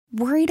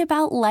Worried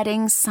about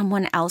letting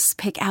someone else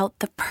pick out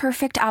the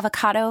perfect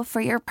avocado for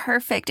your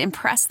perfect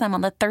impress them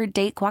on the third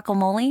date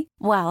guacamole?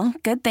 Well,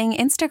 good thing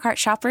Instacart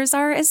shoppers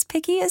are as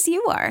picky as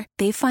you are.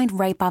 They find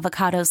ripe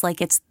avocados like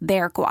it's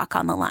their guac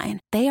on the line.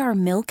 They are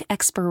milk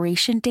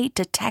expiration date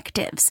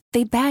detectives.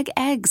 They bag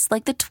eggs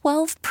like the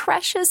 12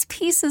 precious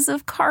pieces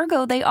of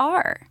cargo they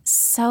are.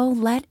 So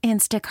let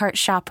Instacart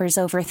shoppers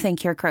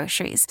overthink your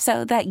groceries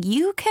so that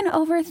you can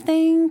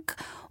overthink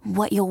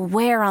what you'll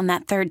wear on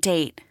that third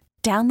date.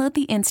 Download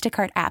the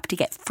Instacart app to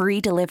get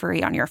free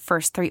delivery on your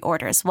first 3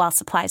 orders while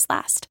supplies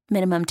last.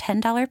 Minimum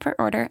 $10 per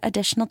order.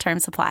 Additional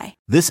terms apply.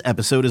 This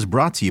episode is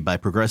brought to you by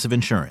Progressive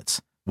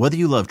Insurance. Whether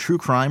you love true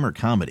crime or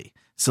comedy,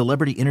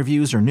 celebrity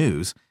interviews or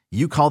news,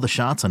 you call the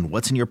shots on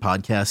what's in your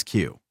podcast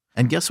queue.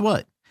 And guess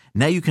what?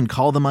 Now you can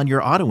call them on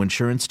your auto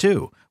insurance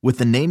too with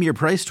the Name Your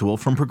Price tool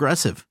from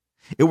Progressive.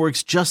 It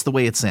works just the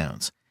way it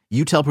sounds.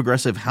 You tell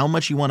Progressive how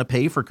much you want to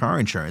pay for car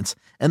insurance,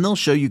 and they'll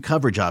show you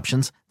coverage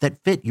options that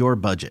fit your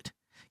budget.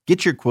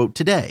 Get your quote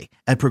today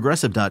at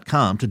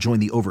Progressive.com to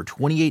join the over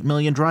 28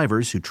 million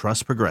drivers who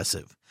trust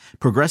Progressive.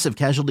 Progressive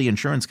Casualty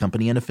Insurance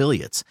Company and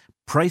Affiliates.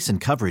 Price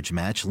and coverage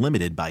match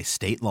limited by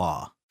state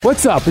law.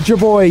 What's up? It's your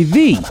boy,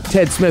 The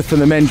Ted Smith from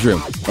The Men's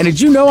Room. And did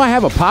you know I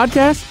have a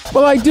podcast?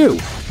 Well, I do.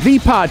 The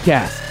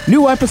Podcast.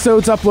 New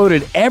episodes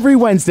uploaded every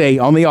Wednesday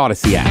on the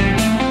Odyssey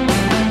app.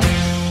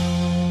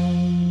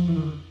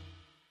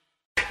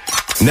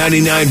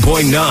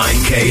 99.9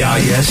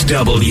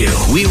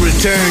 KISW. We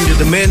return to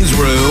The Men's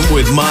Room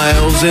with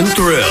Miles and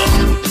Thrill.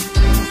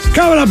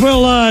 Coming up,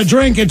 we'll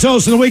drink and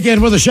toast in the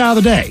weekend with a shot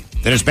of the day.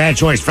 Then it's Bad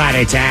Choice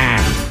Friday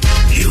time.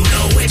 You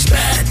know it's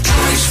Bad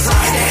Choice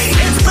Friday.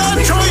 It's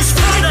Bad Choice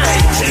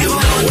Friday. You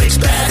know it's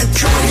Bad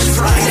Choice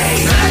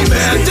Friday. Hey,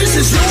 man, this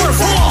is your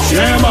fault.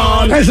 Jam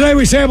on. Hey, today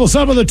we sample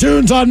some of the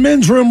tunes on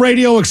Men's Room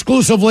Radio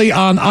exclusively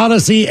on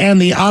Odyssey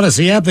and the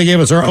Odyssey app. They gave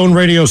us our own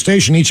radio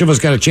station. Each of us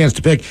got a chance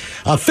to pick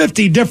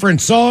 50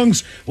 different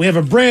songs. We have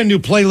a brand new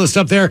playlist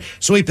up there,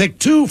 so we picked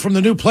 2 from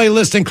the new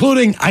playlist,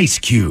 including Ice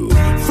Cube.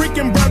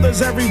 Freaking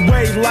brothers every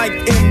way like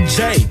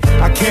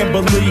MJ. I can't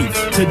believe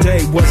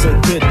today was a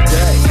good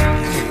day.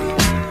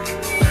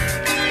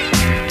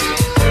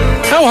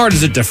 How hard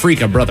is it to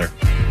freak a brother?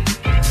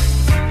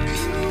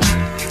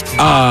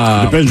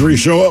 Depends where you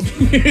show up.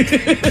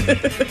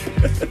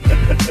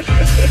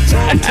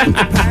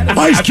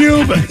 Ice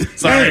Cube.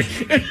 Sorry.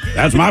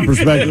 That's my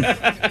perspective.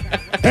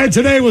 And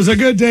today was a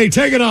good day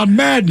taking on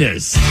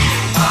Madness. Our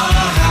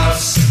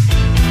house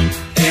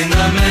in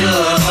the middle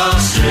of our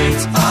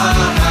street. Our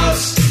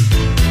house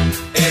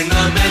in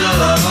the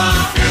middle of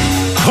our...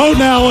 Vote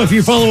now if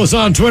you follow us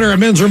on Twitter at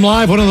Men's Room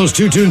Live. One of those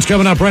 2 tunes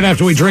coming up right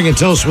after we drink and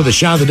toast with a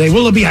shot of the day.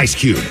 Will it be Ice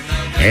Cube?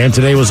 And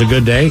today was a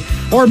good day.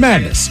 Or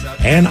Madness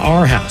and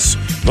Our House.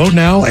 Vote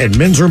now at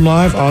Men's Room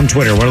Live on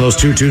Twitter. One of those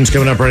 2 tunes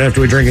coming up right after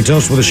we drink and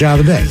toast with a shot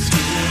of the day.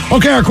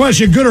 Okay, our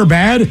question, good or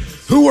bad,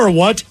 who or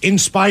what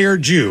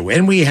inspired you?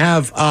 And we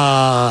have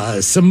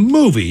some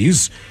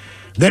movies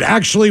that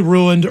actually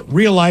ruined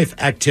real-life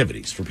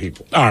activities for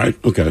people. All right,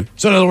 okay.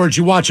 So in other words,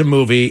 you watch a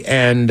movie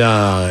and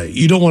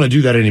you don't want to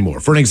do that anymore.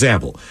 For an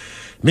example,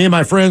 me and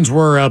my friends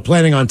were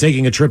planning on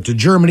taking a trip to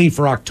Germany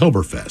for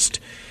Oktoberfest.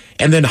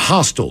 And then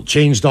Hostel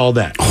changed all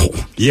that.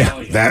 Oh,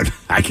 yeah, that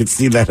I could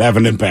see that have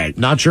an impact.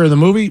 Not sure of the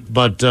movie,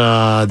 but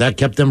that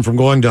kept them from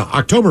going to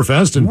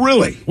Oktoberfest. And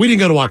really? We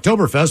didn't go to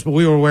Oktoberfest, but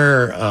we were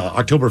where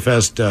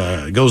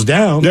Oktoberfest goes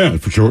down. Yeah,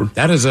 for sure.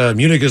 That is,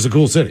 Munich is a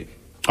cool city.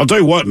 I'll tell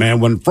you what, man,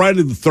 when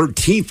Friday the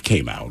 13th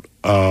came out,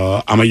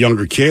 I'm a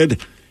younger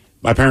kid.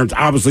 My parents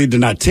obviously did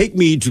not take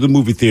me to the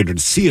movie theater to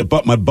see it,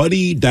 but my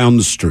buddy down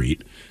the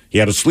street, he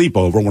had a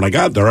sleepover. When I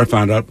got there, I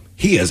found out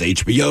he has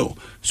HBO.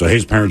 So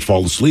his parents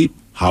fall asleep.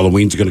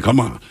 Halloween's going to come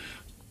on.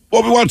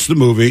 Well, we watched the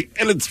movie,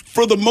 and it's,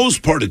 for the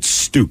most part, it's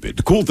stupid.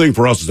 The cool thing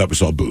for us is that we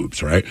saw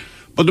boobs, right?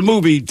 But the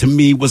movie, to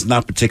me, was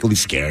not particularly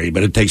scary,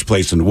 but it takes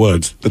place in the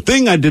woods. The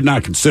thing I did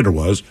not consider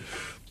was,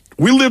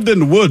 we lived in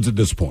the woods at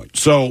this point.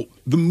 So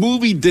the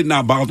movie did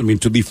not bother me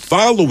until the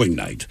following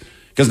night,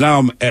 because now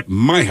I'm at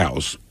my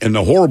house, and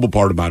the horrible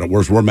part about it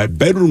was where my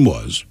bedroom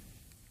was.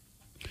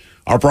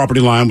 Our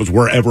property line was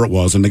wherever it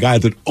was, and the guy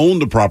that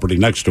owned the property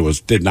next to us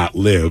did not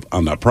live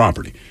on that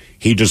property.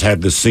 He just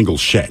had this single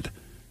shed,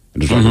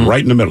 and it's like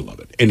right in the middle of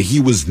it. And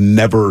he was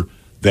never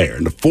there.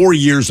 In the 4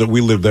 years that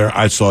we lived there,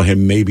 I saw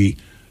him maybe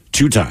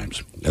 2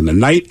 times. And the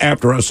night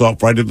after I saw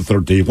Friday the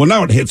 13th, well,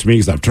 now it hits me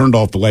because I've turned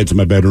off the lights in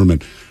my bedroom,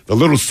 and the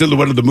little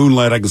silhouette of the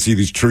moonlight, I can see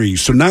these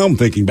trees. So now I'm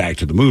thinking back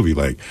to the movie,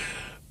 like,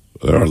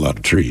 there are a lot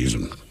of trees,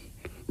 and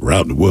we're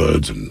out in the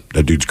woods, and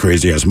that dude's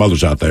crazy-ass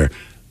mother's out there.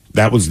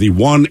 That was the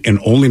one and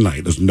only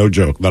night, there's no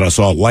joke, that I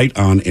saw a light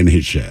on in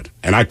his shed.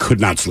 And I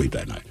could not sleep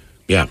that night.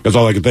 Yeah. Because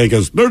all I could think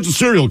is, there's a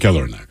serial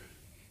killer in there.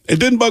 It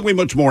didn't bug me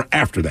much more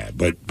after that.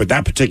 But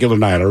that particular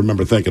night, I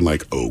remember thinking,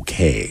 like,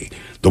 okay,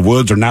 the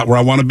woods are not where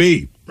I want to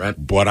be. Right.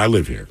 But I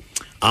live here.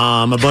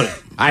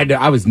 But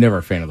I was never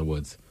a fan of the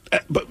woods.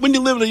 But when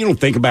you live there, you don't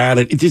think about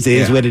it. It just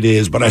is what it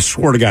is. But I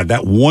swear to God,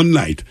 that one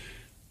night,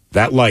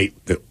 that light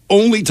that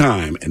only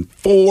time in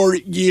 4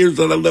 years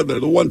that I lived there,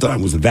 the one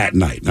time was that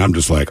night. And I'm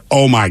just like,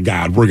 oh, my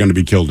God, we're going to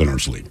be killed in our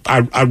sleep.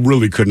 I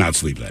really could not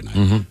sleep that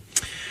night.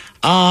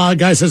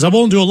 Guy says, I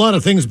won't do a lot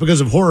of things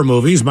because of horror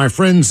movies. My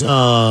friends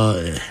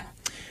want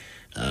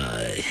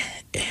to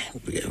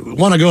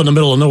go in the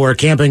middle of nowhere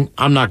camping.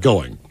 I'm not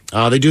going.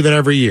 They do that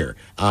every year.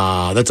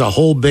 That's a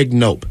whole big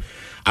nope.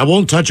 I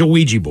won't touch a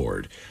Ouija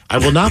board. I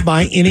will not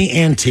buy any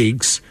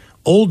antiques,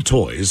 old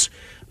toys.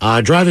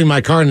 Driving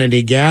my car and I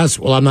need gas.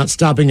 Well, I'm not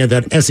stopping at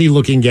that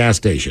SE-looking gas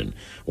station.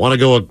 Want to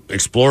go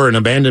explore an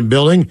abandoned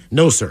building?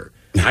 No, sir.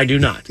 I do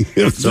not.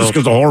 Just because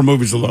of horror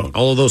movies alone.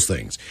 All of those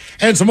things.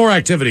 And some more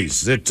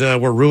activities that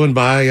were ruined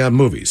by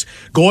movies.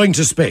 Going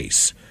to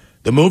space.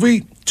 The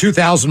movie,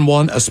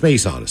 2001, A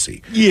Space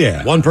Odyssey.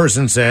 Yeah. One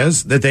person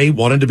says that they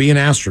wanted to be an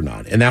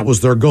astronaut, and that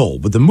was their goal.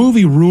 But the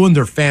movie ruined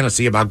their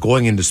fantasy about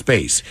going into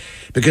space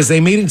because they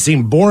made it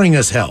seem boring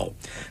as hell.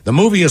 The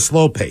movie is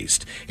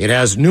slow-paced. It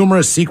has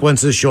numerous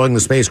sequences showing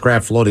the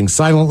spacecraft floating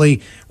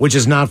silently, which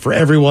is not for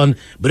everyone,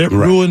 but it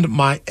ruined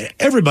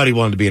everybody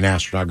wanted to be an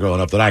astronaut growing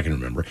up that I can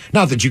remember.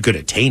 Not that you could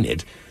attain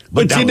it.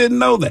 But you didn't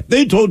know that.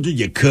 They told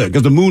you could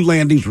because the moon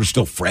landings were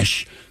still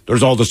fresh.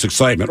 There's all this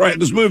excitement. Right,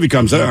 this movie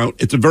comes out.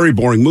 It's a very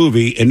boring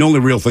movie, and the only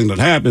real thing that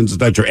happens is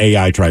that your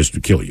AI tries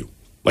to kill you.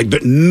 Like,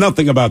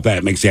 nothing about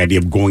that makes the idea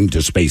of going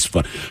to space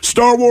fun.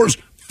 Star Wars,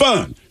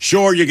 fun.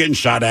 Sure, you're getting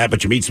shot at,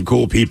 but you meet some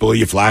cool people.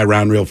 You fly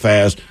around real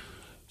fast.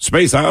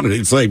 Space Odyssey,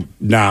 it's like,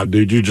 nah,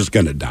 dude, you're just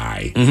going to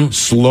die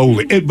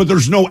slowly. But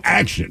there's no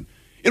action.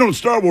 You know, in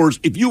Star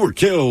Wars, if you were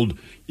killed,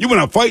 you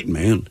went out fighting,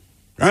 man.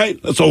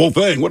 Right? That's the whole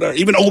thing. Whatever.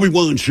 Even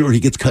Obi-Wan, sure,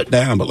 he gets cut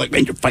down. But, like,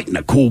 man, you're fighting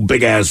a cool,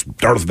 big-ass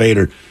Darth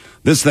Vader.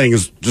 This thing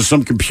is just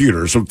some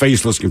computer, some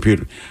faceless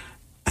computer.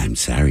 I'm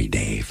sorry,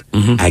 Dave.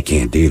 I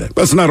can't do that.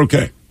 That's not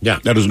okay. Yeah.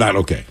 That is not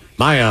okay.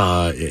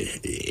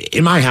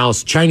 In my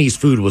house, Chinese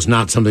food was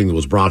not something that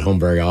was brought home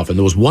very often.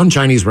 There was one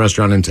Chinese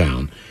restaurant in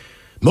town.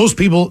 The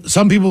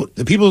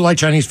people who like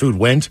Chinese food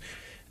went.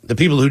 The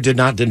people who did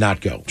not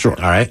go. Sure.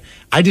 All right.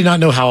 I did not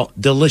know how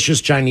delicious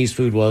Chinese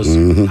food was.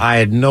 I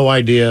had no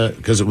idea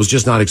because it was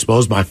just not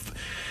exposed.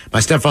 My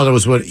stepfather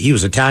he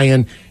was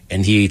Italian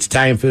and he eats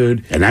Italian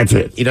food. And that's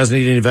it. He doesn't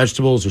eat any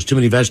vegetables. There's too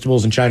many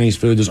vegetables in Chinese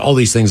food. There's all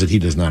these things that he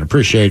does not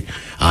appreciate.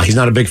 He's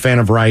not a big fan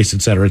of rice,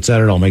 et cetera, et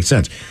cetera. It all makes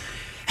sense.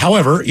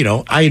 However,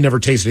 I had never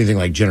tasted anything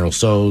like General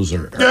Tso's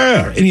or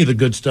any of the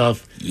good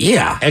stuff.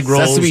 Yeah. Egg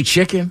rolls. Sesame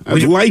chicken.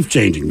 That's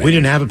life-changing, man. We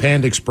didn't have a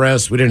Panda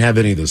Express. We didn't have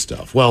any of this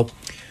stuff. Well,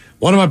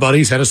 one of my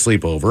buddies had a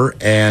sleepover,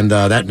 and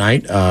that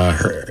night,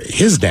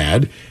 his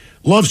dad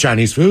loves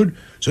Chinese food,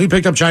 so he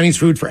picked up Chinese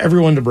food for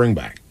everyone to bring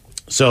back.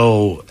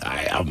 So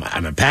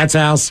I'm at Pat's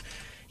house.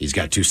 He's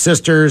got two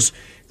sisters.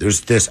 There's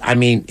this,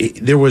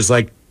 there was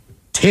like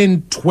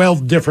 10,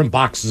 12 different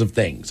boxes of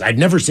things. I'd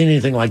never seen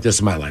anything like this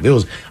in my life. It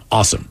was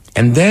awesome.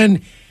 And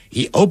then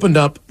he opened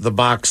up the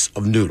box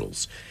of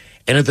noodles.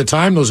 And at the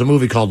time, there was a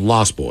movie called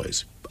Lost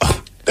Boys.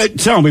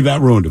 Tell me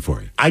that ruined it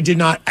for you. I did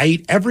not. I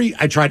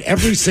tried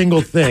every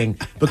single thing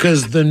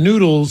because the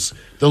noodles,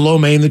 the lo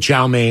mein, the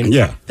chow mein,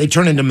 they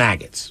turn into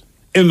maggots.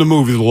 In the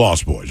movie The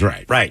Lost Boys,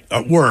 right. Right.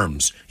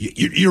 Worms.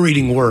 You're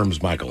eating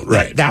worms, Michael.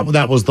 Right.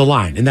 That was the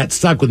line. And that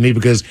stuck with me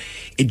because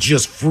it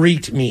just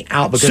freaked me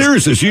out. Because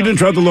seriously, so you didn't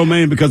try the lo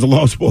mein because of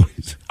Lost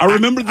Boys? I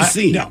remember the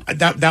scene. No,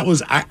 that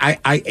was,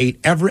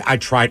 I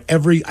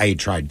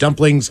tried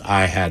dumplings.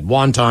 I had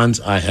wontons.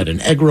 I had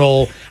an egg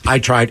roll. I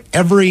tried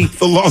every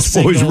The Lost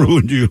Boys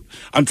ruined you.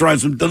 I'm trying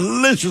some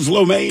delicious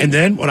lo mein. And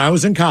then when I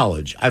was in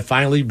college, I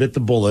finally bit the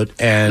bullet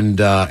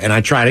and I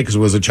tried it because it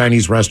was a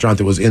Chinese restaurant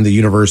that was in the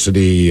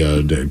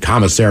university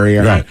commissary.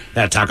 Right.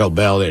 They had Taco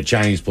Bell, they had a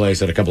Chinese place,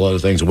 they had a couple other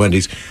things,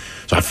 Wendy's.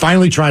 So I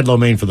finally tried lo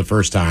mein for the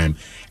first time,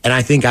 and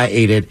I think I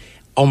ate it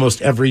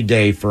almost every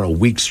day for a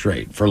week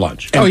straight for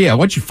lunch. Oh, yeah,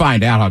 once you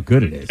find out how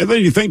good it is. And then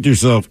you think to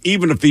yourself,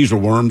 even if these are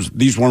worms,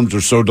 these worms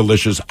are so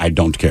delicious, I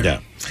don't care. Yeah.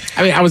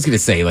 I was going to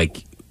say,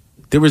 like,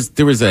 there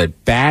was a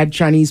bad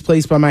Chinese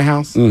place by my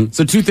house.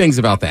 So two things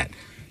about that.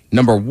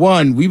 Number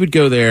one, we would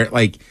go there,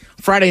 like,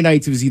 Friday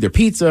nights, it was either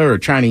pizza or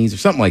Chinese or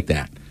something like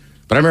that.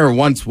 But I remember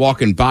once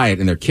walking by it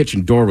and their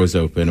kitchen door was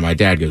open and my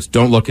dad goes,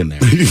 "Don't look in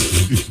there."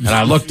 And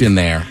I looked in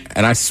there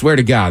and I swear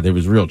to God, there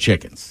was real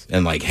chickens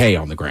and like hay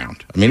on the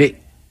ground. I mean, it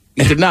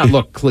did not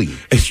look clean.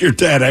 Your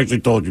dad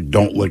actually told you,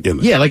 don't look in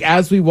there. Yeah, like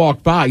as we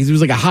walked by, because it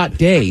was like a hot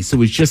day, so it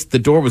was just the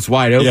door was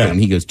wide open and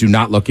he goes, "Do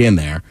not look in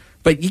there."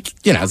 But,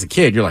 you know, as a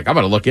kid, you're like, I'm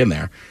going to look in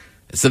there.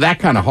 So that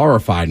kind of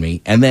horrified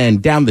me. And then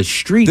down the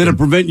street. Did it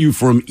prevent you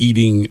from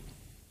eating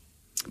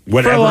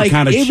whatever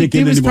kind of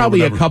chicken? It was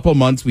probably a couple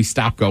months we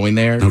stopped going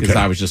there because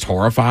I was just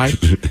horrified.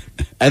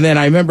 And then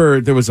I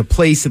remember there was a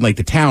place in like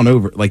the town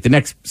over, like the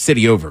next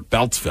city over,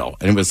 Beltsville,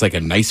 and it was like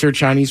a nicer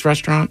Chinese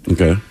restaurant.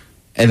 Okay.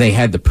 And they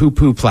had the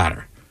poo-poo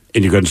platter.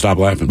 And you couldn't stop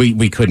laughing?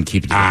 We couldn't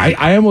keep it.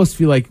 I almost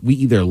feel like we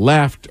either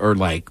left or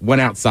like went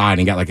outside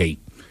and got like a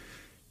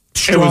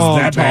strong it was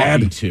that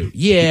bad? To.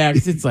 Yeah,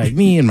 because it's like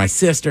me and my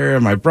sister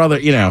and my brother,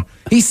 you know.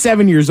 He's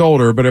 7 years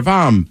older, but if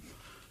I'm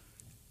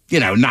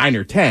 9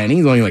 or 10.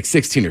 He's only like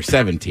 16 or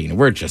 17. And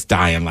we're just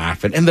dying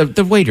laughing. And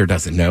the waiter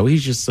doesn't know.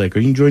 He's just like, are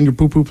you enjoying your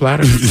poo-poo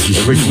platter?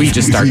 We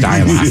just start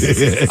dying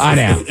laughing. I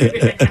know.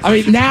 I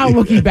mean, now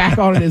looking back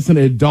on it as an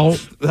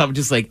adult, I'm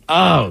just like,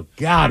 oh,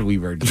 God, we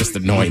were just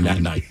annoying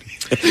that night.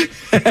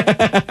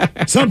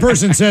 Some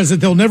person says that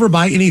they'll never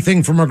buy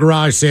anything from a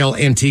garage sale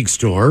antique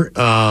store.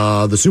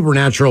 The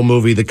supernatural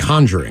movie, The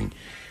Conjuring,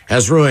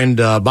 has ruined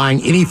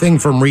buying anything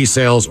from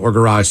resales or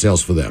garage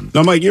sales for them.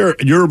 Now, Mike,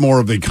 you're more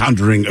of a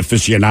Conjuring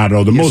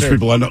aficionado than most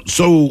people I know.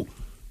 So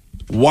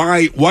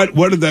why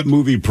did that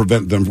movie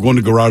prevent them from going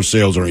to garage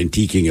sales or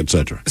antiquing,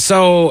 etc.?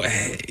 So,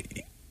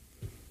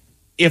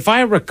 if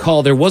I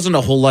recall, there wasn't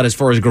a whole lot as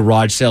far as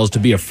garage sales to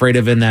be afraid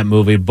of in that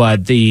movie,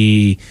 but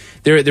there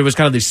was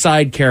kind of the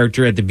side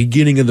character at the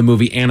beginning of the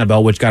movie,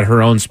 Annabelle, which got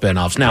her own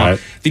spinoffs. Now,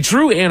 the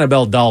true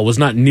Annabelle doll was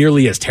not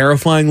nearly as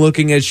terrifying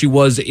looking as she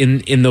was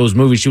in those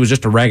movies. She was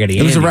just a Raggedy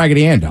Ann. It was a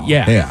Raggedy Ann doll.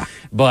 Yeah.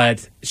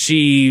 But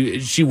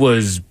she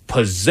was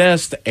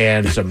possessed,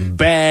 and some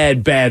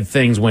bad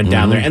things went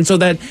down there. And so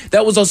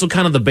that was also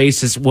kind of the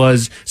basis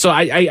was, so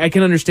I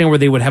can understand where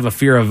they would have a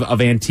fear of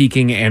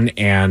antiquing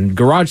and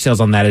garage sales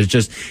on that. Is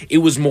just, it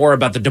was more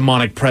about the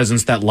demonic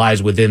presence that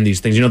lies within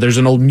these things. There's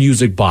an old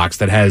music box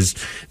that has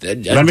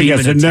Let me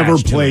guess, it never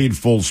played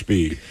full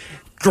speed.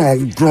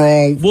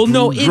 Well,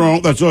 no,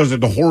 that's always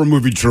the horror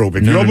movie trope.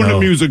 If you open a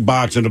music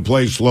box and it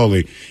plays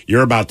slowly,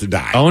 you're about to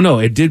die. Oh no,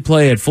 it did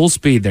play at full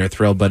speed there,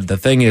 Thrill. But the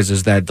thing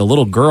is that the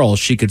little girl,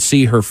 she could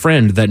see her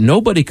friend that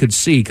nobody could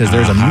see because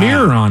there's a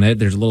mirror on it.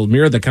 There's a little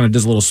mirror that kind of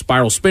does a little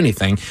spiral spinny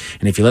thing.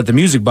 And if you let the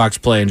music box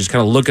play and just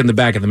kind of look in the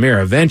back of the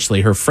mirror, eventually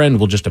her friend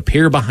will just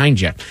appear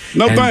behind you.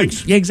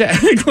 Thanks. Yeah,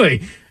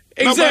 exactly.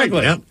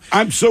 Exactly. No,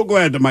 I'm so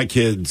glad that my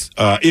kids,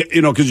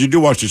 because you do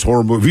watch these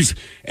horror movies,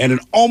 and in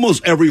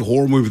almost every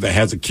horror movie that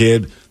has a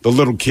kid, the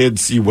little kids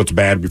see what's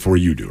bad before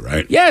you do,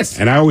 right? Yes.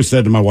 And I always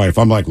said to my wife,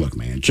 I'm like, look,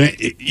 man,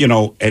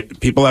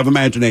 people have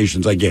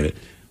imaginations, I get it.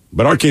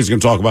 But our kids can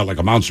talk about like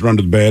a monster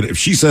under the bed. If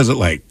she says it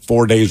like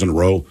 4 days in a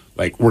row,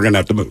 like we're going to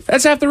have to move.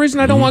 That's half the reason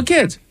I don't want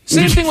kids.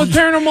 Same thing with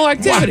Paranormal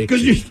Activity.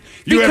 Because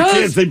you have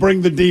kids, they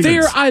bring the demons.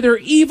 They're either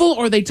evil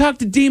or they talk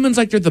to demons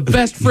like they're the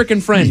best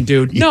freaking friend,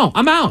 dude. No,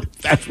 I'm out.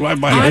 That's why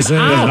my husband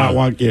does not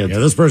want kids. Yeah,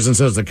 this person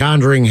says The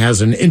Conjuring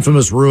has an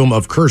infamous room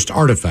of cursed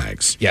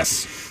artifacts.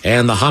 Yes.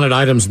 And the haunted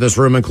items in this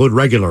room include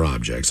regular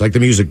objects, like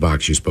the music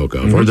box you spoke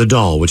of, or the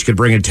doll, which could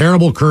bring a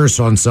terrible curse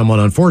on someone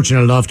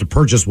unfortunate enough to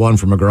purchase one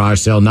from a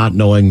garage sale, not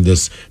knowing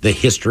the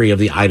history of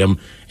the item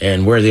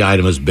and where the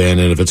item has been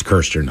and if it's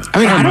cursed or not. I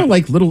mean, I don't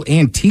like little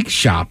antique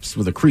shops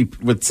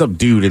with some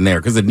dude in there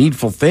because of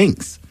Needful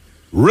Things.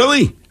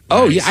 Really?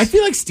 Oh, yeah. I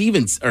feel like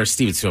Steven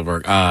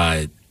Spielberg,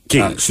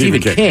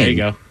 Stephen King. There you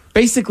go.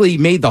 Basically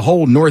made the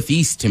whole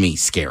Northeast to me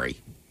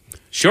scary.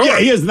 Sure. Yeah,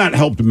 he has not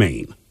helped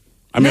Maine.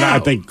 I mean, I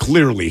think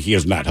clearly he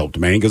has not helped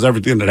Maine because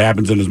everything that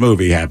happens in his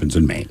movie happens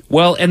in Maine.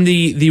 Well, and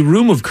the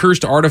room of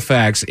cursed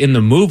artifacts in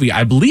the movie,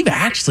 I believe,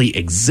 actually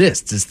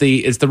exists.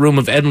 It's the room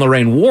of Ed and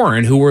Lorraine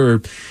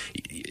Warren,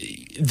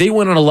 they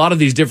went on a lot of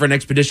these different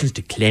expeditions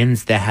to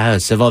cleanse the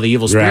house of all the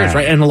evil spirits,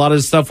 right? And a lot of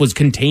the stuff was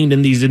contained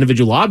in these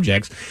individual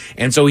objects.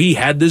 And so he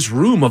had this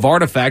room of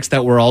artifacts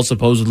that were all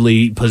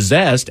supposedly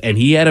possessed, and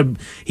he had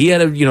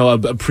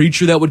a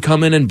preacher that would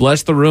come in and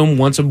bless the room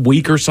once a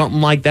week or something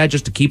like that,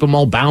 just to keep them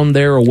all bound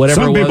there or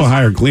whatever. Some people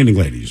hire cleaning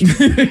ladies.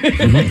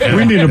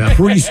 We need a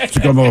priest to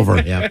come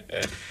over. Yeah.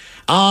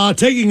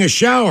 Taking a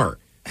shower.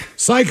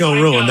 Psycho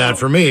ruined that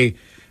for me.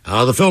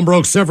 The film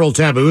broke several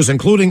taboos,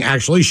 including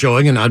actually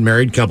showing an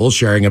unmarried couple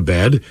sharing a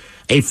bed,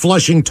 a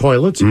flushing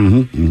toilet,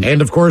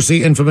 and, of course,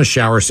 the infamous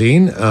shower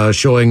scene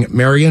showing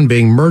Marion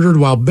being murdered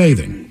while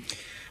bathing.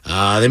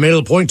 They made it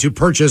a point to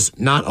purchase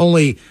not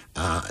only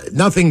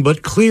nothing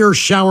but clear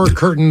shower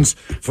curtains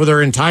for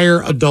their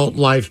entire adult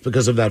life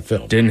because of that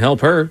film. Didn't help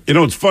her. You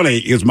know, what's funny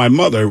is my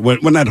mother,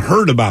 when I'd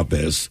heard about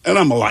this, and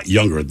I'm a lot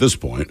younger at this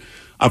point,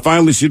 I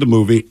finally see the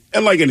movie,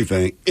 and like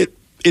anything,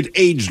 it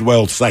aged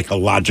well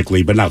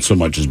psychologically, but not so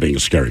much as being a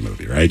scary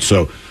movie, right?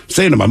 So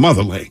saying to my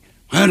mother, like,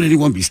 why would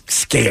anyone be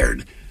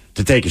scared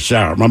to take a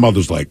shower? My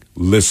mother's like,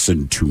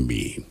 listen to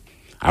me.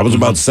 I was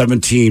about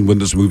 17 when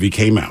this movie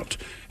came out,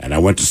 and I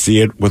went to see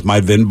it with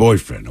my then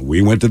boyfriend. And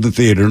we went to the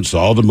theater and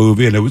saw the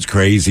movie, and it was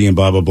crazy and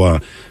blah, blah, blah.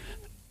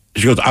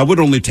 She goes, I would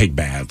only take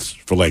baths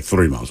for like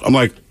 3 months. I'm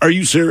like, are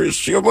you serious?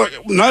 She goes, like,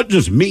 not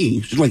just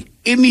me. She's like,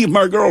 any of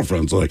my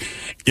girlfriends. Like,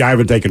 yeah, I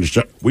haven't taken a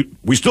shower.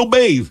 We still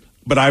bathe,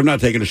 but I have not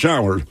taken a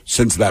shower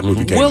since that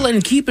movie came out. Well,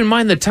 and keep in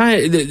mind the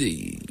time.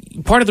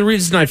 Part of the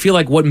reason I feel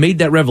like what made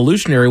that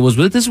revolutionary was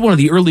that this is one of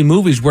the early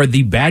movies where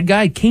the bad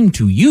guy came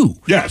to you.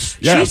 Yes.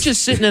 She's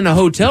just sitting in a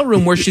hotel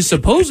room where she's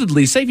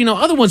supposedly safe. You know,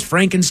 other ones,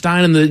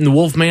 Frankenstein and the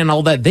Wolfman and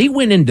all that, they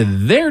went into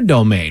their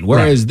domain.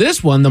 Whereas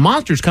this one, the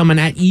monster's coming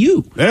at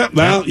you. Yeah,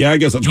 well, I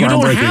guess that's you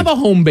don't have a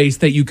home base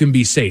that you can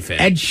be safe in.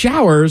 And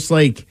showers,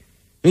 like,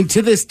 I mean,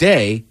 to this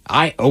day,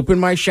 I open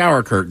my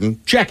shower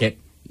curtain, check it,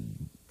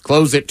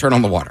 close it, turn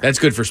on the water. That's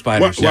good for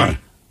spiders. Why?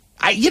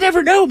 You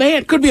never know,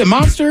 man. Could be a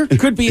monster.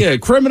 Could be a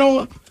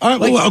criminal.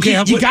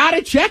 You got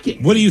to check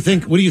it. What do you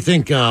think?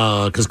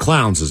 Because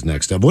Clowns is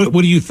next up. What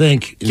do you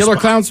think? Killer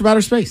Clowns from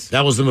Outer Space.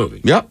 That was the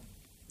movie. Yep.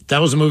 That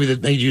was a movie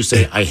that made you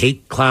say, I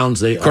hate clowns.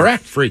 They are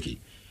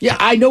freaky. Yeah,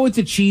 I know it's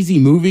a cheesy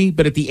movie,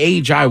 but at the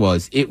age I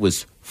was, it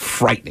was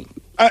frightening.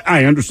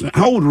 I understand.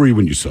 How old were you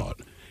when you saw it?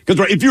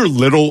 Because if you're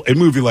little, a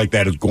movie like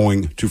that is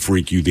going to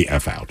freak you the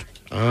F out.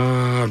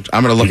 I'm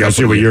going to look. You guys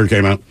see what year it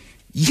came out?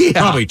 Yeah.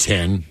 Probably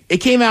 10. It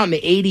came out in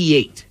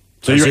 88.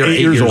 So you're 8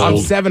 years old. I'm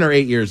 7 or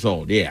 8 years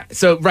old, yeah.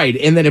 So, right.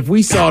 And then if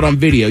we saw it on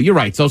video, you're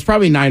right. So it's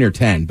probably 9 or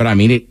 10. But I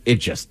mean, it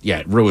just,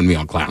 it ruined me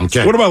on Clowns.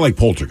 Okay. What about like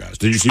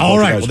Poltergeist? Did you see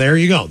Poltergeist? All right. Well, there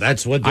you go.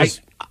 That's what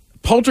this...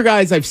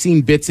 Poltergeist, I've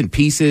seen bits and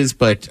pieces,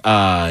 but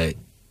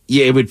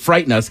it would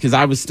frighten us because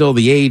I was still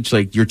the age,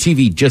 like, your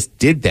TV just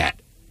did that.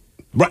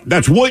 Right.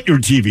 That's what your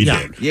TV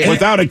did. Yeah.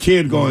 Without a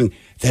kid going,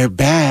 they're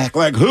back.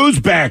 Like, who's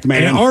back,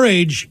 man? And at our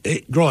age,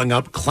 growing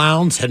up,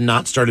 clowns had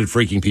not started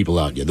freaking people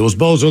out yet. There was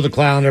Bozo the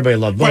Clown. Everybody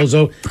loved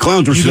Bozo. Right. The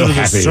clowns were still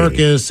happy. The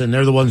circus, and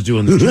they're the ones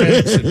doing the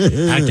tricks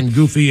and acting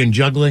goofy and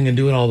juggling and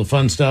doing all the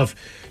fun stuff.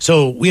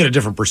 So we had a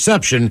different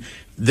perception.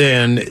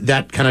 Then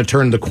that kind of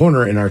turned the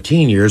corner in our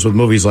teen years with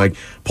movies like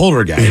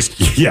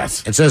Poltergeist.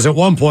 Yes. It says at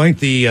one point,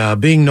 the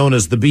being known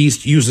as the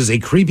Beast uses a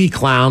creepy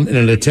clown in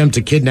an attempt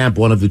to kidnap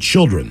one of the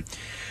children.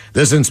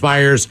 This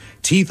inspires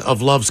Teeth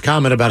of Love's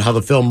comment about how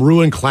the film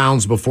ruined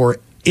clowns before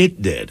it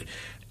did.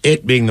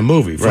 It being the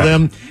movie for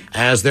them,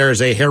 as there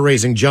is a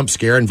hair-raising jump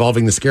scare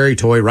involving the scary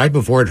toy right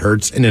before it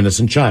hurts an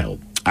innocent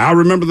child. I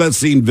remember that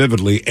scene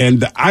vividly,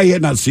 and I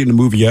had not seen the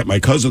movie yet.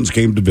 My cousins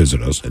came to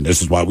visit us, and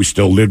this is why we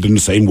still lived in the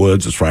same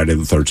woods as Friday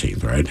the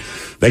 13th, right?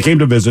 They came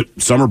to visit,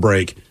 summer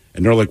break,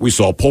 and they're like, we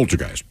saw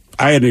Poltergeist.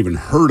 I hadn't even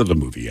heard of the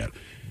movie yet.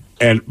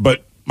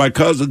 But my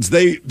cousins,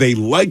 they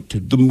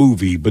liked the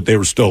movie, but they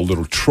were still a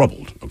little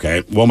troubled,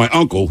 okay? Well, my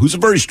uncle, who's a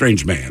very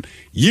strange man,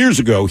 years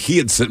ago, he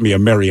had sent me a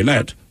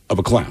marionette of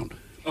a clown.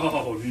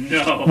 Oh,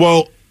 no.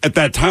 Well, at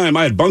that time,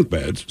 I had bunk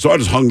beds, so I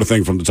just hung the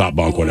thing from the top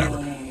bunk,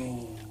 whatever.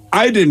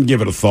 I didn't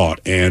give it a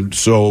thought, and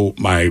so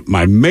my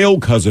male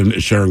cousin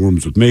is sharing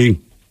rooms with me.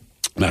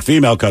 My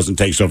female cousin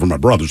takes over my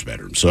brother's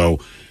bedroom. So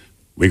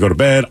we go to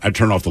bed, I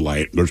turn off the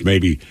light. There's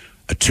maybe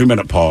a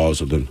 2-minute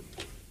pause, and then,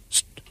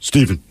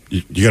 Stephen,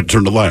 you got to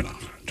turn the light on.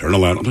 Turn the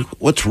light on. I'm like,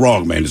 what's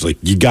wrong, man? He's like,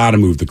 you got to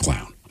move the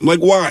clown. I'm like,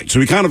 why? So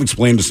he kind of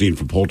explained the scene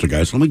from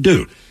Poltergeist. I'm like,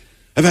 dude,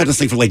 I've had this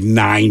thing for like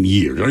 9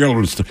 years.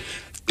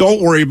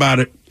 Don't worry about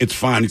it. It's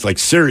fine. He's like,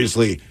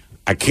 seriously,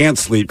 I can't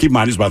sleep. Keep in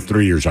mind, he's about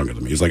 3 years younger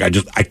than me. He's like,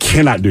 I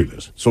cannot do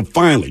this. So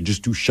finally,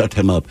 just to shut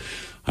him up,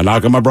 I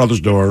knock on my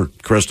brother's door.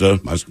 Krista,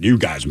 you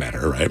guys met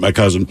her, right? My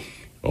cousin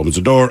opens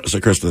the door. I say,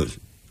 Krista,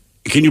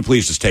 can you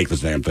please just take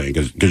this damn thing?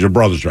 Because your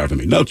brother's driving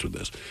me nuts with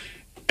this.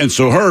 And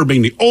so her,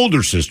 being the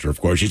older sister, of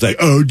course, she's like,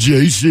 oh,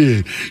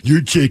 Jason,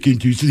 you're taking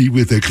to sleep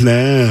with a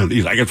clown.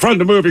 He's like, it's from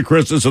the movie,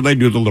 Krista. So they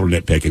do the little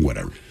nitpicking,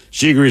 whatever.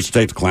 She agrees to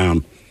take the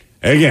clown.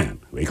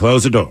 Again, we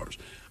close the doors.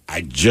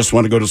 I just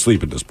want to go to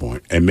sleep at this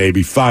point. And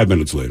maybe 5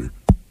 minutes later,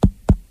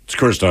 it's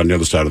Krista on the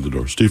other side of the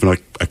door. Stephen,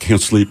 I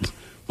can't sleep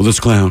with this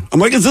clown. I'm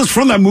like, is this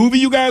from that movie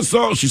you guys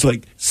saw? She's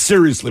like,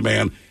 seriously,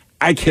 man,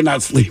 I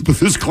cannot sleep with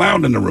this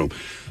clown in the room.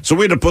 So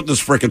we had to put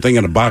this freaking thing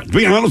in a box. To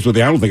be honest with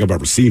you, I don't think I've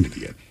ever seen it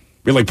yet.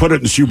 We put it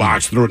in the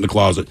shoebox, threw it in the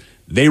closet.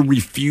 They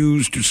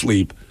refused to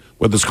sleep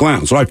with this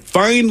clown. So I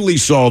finally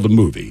saw the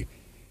movie,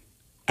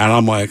 and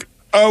I'm like,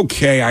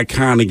 okay, I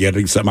kind of get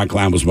it, except my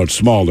clown was much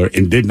smaller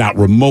and did not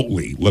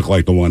remotely look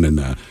like the one in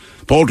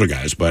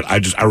Poltergeist. But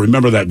I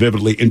remember that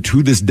vividly, and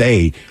to this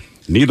day,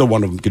 neither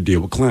one of them could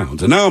deal with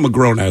clowns. And now I'm a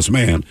grown-ass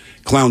man.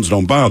 Clowns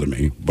don't bother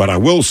me. But I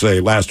will say,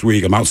 last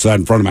week, I'm outside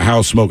in front of my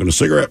house smoking a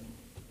cigarette.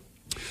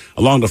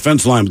 Along the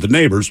fence line with the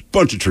neighbors,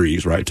 bunch of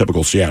trees, right?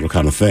 Typical Seattle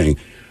kind of thing.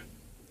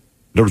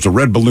 There was a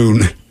red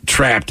balloon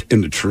trapped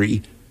in the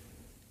tree.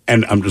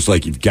 And I'm just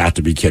like, you've got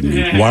to be kidding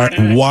me. Why?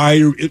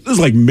 It was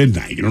like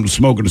midnight. I'm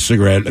smoking a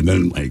cigarette. And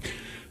then like,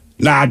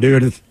 nah,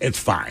 dude, it's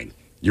fine.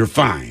 You're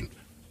fine.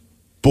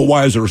 But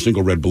why is there a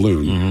single red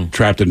balloon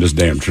trapped in this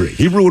damn tree?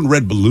 He ruined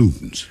red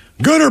balloons.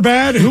 Good or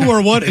bad, who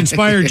or what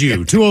inspired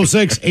you?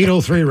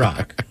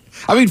 206-803-ROCK.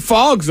 I mean,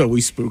 fog's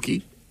always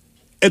spooky.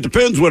 It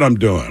depends what I'm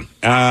doing.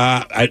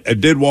 I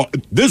did walk.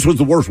 This was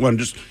the worst one.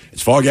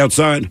 It's foggy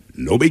outside.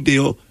 No big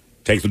deal.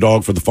 Take the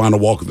dog for the final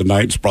walk of the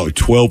night. It's probably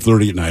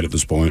 12:30 at night at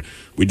this point.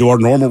 We do our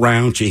normal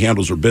round. She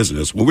handles her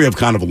business. Well, we have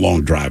kind of a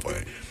long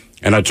driveway.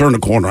 And I turn the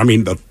corner. I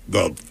mean, the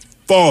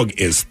fog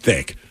is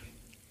thick.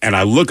 And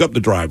I look up the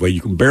driveway. You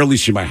can barely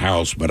see my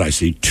house, but I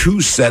see 2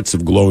 sets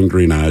of glowing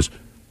green eyes.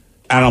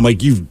 And I'm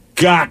like, you've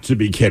got to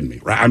be kidding me,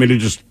 right? I mean,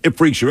 it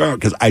freaks you out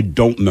because I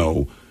don't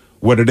know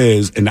what it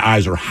is. And the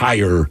eyes are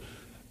higher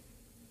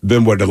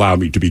than what allowed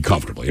me to be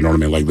comfortable. You know what I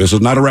mean? Like, this is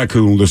not a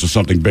raccoon. This is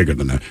something bigger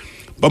than that.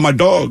 But my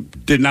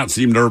dog did not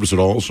seem nervous at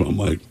all, so I'm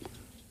like,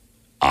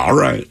 all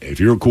right,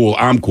 if you're cool,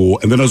 I'm cool.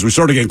 And then as we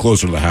started getting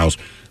closer to the house,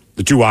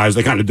 the 2 eyes,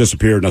 they kind of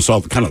disappeared, and I saw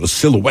the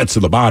silhouettes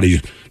of the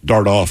bodies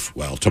dart off,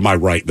 well, to my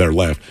right, their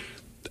left.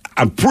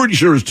 I'm pretty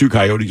sure it's 2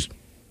 coyotes,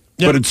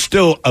 but it's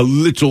still a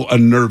little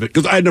unnerving,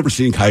 because I had never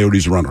seen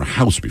coyotes around our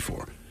house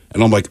before.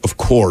 And I'm like, of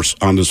course,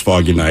 on this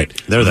foggy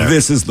night. They're there.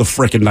 This is the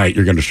frickin' night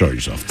you're going to show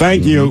yourself.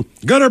 Thank you.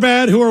 Good or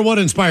bad, who or what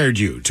inspired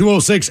you?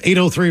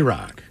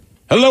 206-803-ROCK.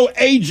 Hello,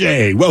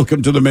 AJ.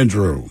 Welcome to the men's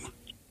room.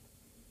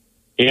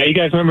 Yeah, you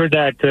guys remember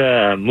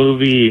that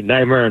movie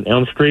Nightmare on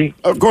Elm Street?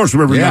 Of course,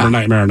 we remember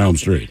Nightmare on Elm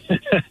Street.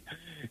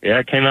 Yeah,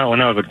 it came out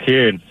when I was a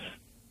kid.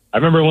 I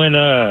remember when,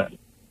 I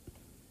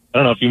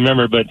don't know if you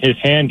remember, but his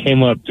hand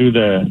came up through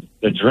the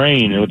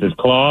drain with his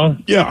claw.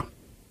 Yeah.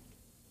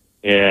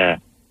 Yeah.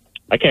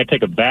 I can't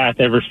take a bath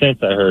ever since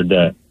I heard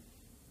that.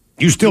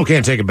 You still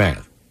can't take a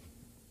bath?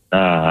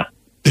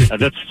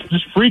 That's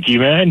just freaky,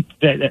 man.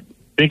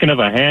 Thinking of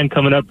a hand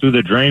coming up through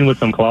the drain with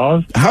some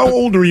claws. How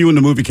old were you when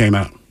the movie came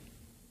out?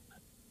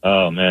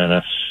 Oh, man,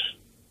 that's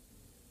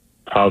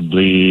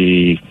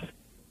probably,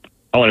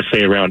 I want to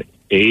say around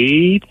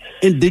 8.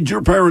 And did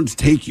your parents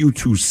take you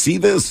to see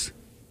this?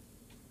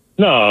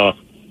 No,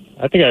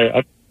 I think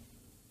I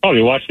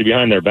probably watched it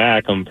behind their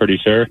back, I'm pretty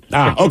sure.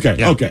 Okay.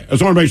 I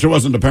just want to make sure it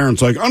wasn't the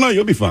parents like, oh, no,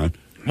 you'll be fine.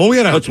 Well, we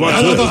had Let's watch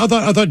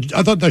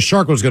I thought the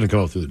shark was going to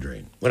go through the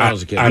drain when I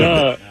was a kid.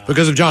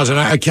 Because of Jaws, and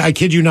I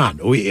kid you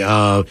not. We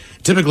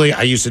typically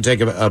I used to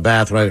take a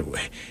bath. Right,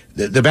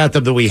 the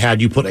bathtub that we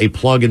had, you put a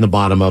plug in the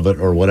bottom of it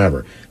or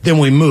whatever. Then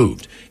we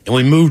moved, and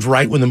we moved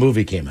right when the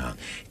movie came out.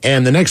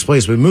 And the next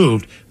place we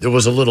moved, there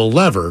was a little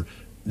lever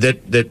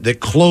that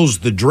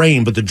closed the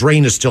drain, but the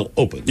drain is still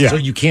open. Yeah. So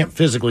you can't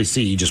physically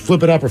see. You just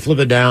flip it up or flip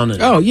it down.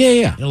 And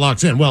yeah. It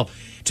locks in. Well,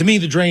 to me,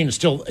 the drain is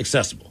still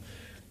accessible.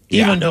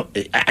 Even though,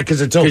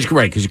 because it's open.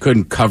 Right, because you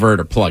couldn't cover it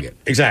or plug it.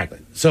 Exactly.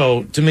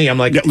 So to me, I'm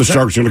like, the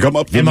shark's going to come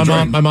up. And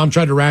my mom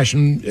tried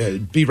to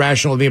be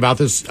rational with me about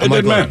this. It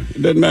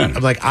didn't matter.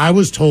 I'm like, I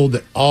was told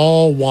that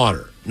all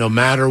water, no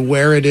matter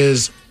where it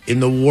is in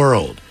the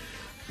world,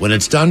 when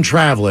it's done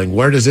traveling,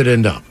 where does it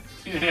end up?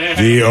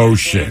 The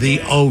ocean.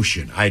 The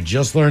ocean. I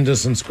just learned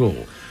this in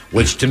school,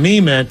 which to me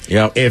meant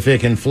if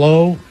it can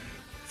flow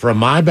from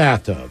my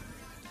bathtub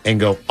and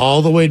go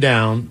all the way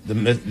down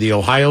the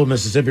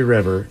Ohio-Mississippi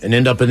River and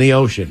end up in the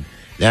ocean,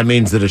 that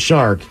means that a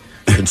shark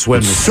can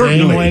swim the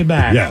same way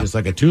back, just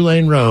like a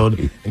 2-lane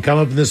road, and come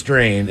up in this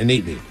drain and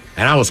eat me.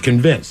 And I was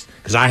convinced,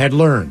 because I had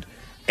learned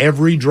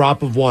every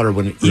drop of water,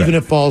 even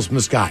if it falls from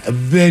the sky,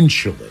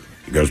 eventually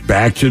it goes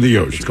back to the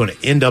ocean. It's going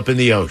to end up in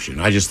the ocean.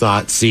 I just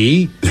thought,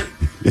 see?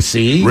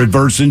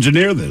 Reverse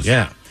engineer this.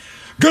 Yeah.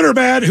 Good or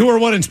bad, who or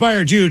what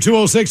inspired you?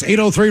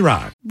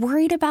 206-803-ROCK.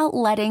 Worried about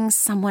letting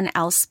someone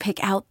else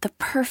pick out the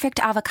perfect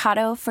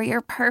avocado for your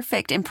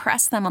perfect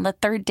impress them on the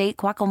third date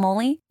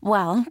guacamole?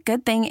 Well,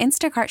 good thing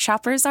Instacart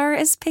shoppers are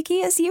as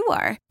picky as you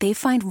are. They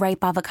find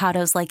ripe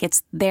avocados like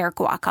it's their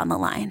guac on the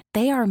line.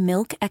 They are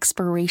milk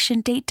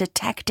expiration date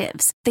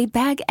detectives. They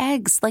bag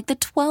eggs like the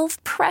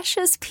 12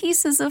 precious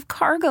pieces of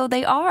cargo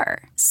they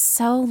are.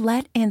 So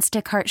let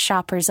Instacart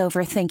shoppers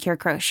overthink your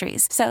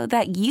groceries so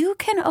that you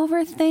can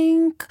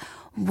overthink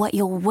what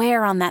you'll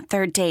wear on that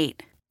third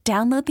date.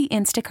 Download the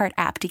Instacart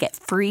app to get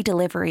free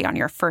delivery on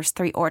your first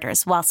 3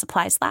 orders while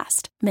supplies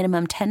last.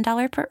 Minimum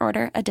 $10 per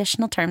order.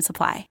 Additional terms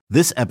apply.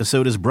 This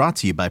episode is brought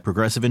to you by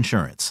Progressive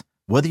Insurance.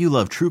 Whether you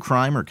love true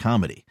crime or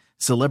comedy,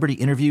 celebrity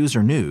interviews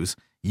or news,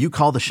 you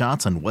call the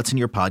shots on what's in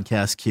your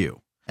podcast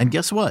queue. And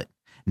guess what?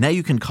 Now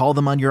you can call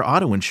them on your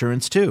auto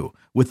insurance too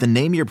with the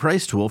Name Your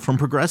Price tool from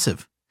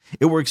Progressive.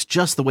 It works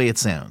just the way it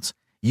sounds.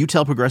 You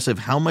tell Progressive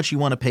how much you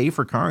want to pay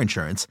for car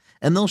insurance,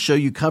 and they'll show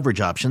you coverage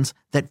options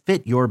that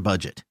fit your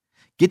budget.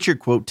 Get your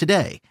quote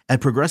today at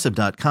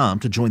Progressive.com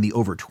to join the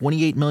over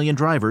 28 million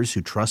drivers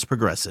who trust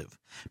Progressive.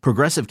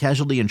 Progressive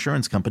Casualty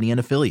Insurance Company and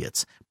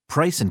Affiliates.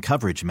 Price and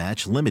coverage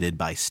match limited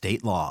by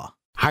state law.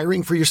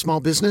 Hiring for your small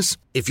business?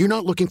 If you're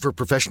not looking for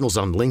professionals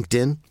on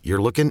LinkedIn,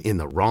 you're looking in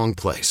the wrong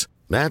place.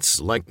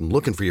 That's like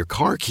looking for your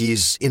car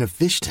keys in a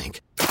fish tank.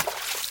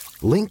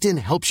 LinkedIn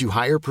helps you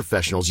hire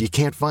professionals you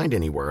can't find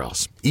anywhere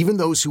else, even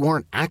those who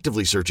aren't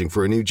actively searching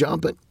for a new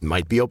job but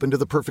might be open to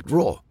the perfect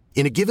role.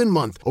 In a given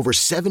month, over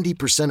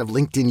 70% of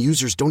LinkedIn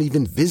users don't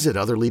even visit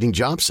other leading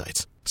job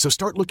sites. So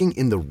start looking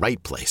in the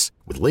right place.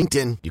 With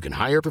LinkedIn, you can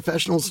hire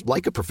professionals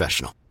like a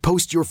professional.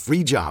 Post your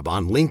free job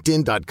on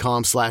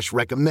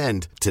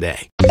linkedin.com/recommend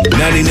today.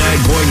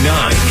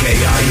 99.9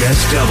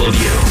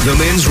 KISW. The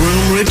men's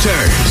room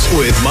returns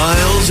with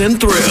Miles and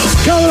Thrill.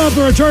 Coming up,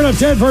 the return of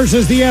Ted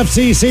versus the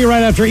FCC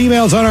right after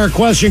emails on our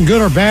question,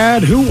 good or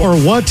bad, who or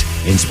what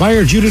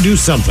inspired you to do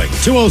something?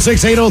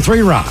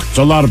 206-803-ROCK.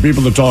 So a lot of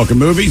people are talking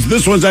movies.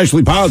 This one's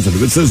actually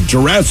positive. It says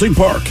Jurassic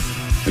Park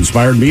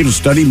inspired me to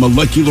study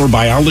molecular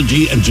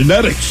biology and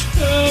genetics.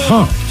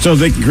 So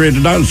they can create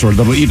a dinosaur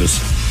that'll eat us.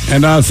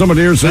 And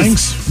somebody here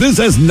says, this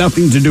has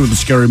nothing to do with the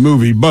scary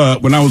movie,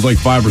 but when I was like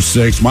 5 or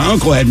 6, my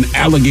uncle had an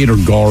alligator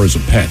gar as a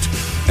pet,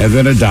 and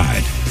then it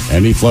died,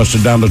 and he flushed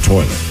it down the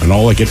toilet. And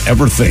all I could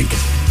ever think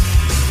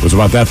was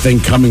about that thing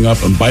coming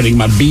up and biting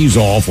my bees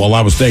off while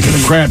I was taking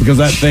a crap, because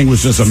that thing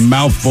was just a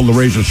mouthful of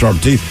razor-sharp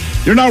teeth.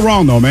 You're not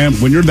wrong, though, man.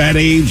 When you're that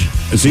age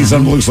and see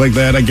something that looks like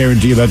that, I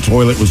guarantee you that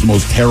toilet was the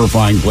most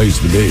terrifying place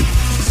to be.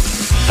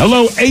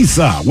 Hello,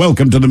 Asa.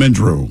 Welcome to the men's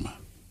room.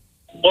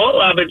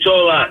 Hola,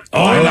 Bichola.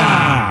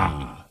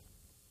 Hola.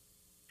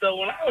 So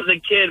when I was a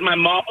kid, my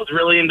mom was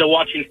really into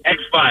watching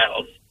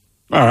X-Files.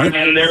 All right.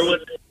 And there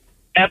was an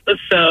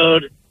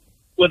episode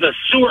with a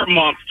sewer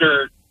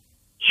monster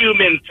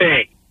human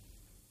thing.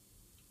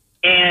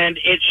 And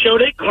it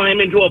showed it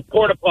climb into a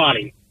porta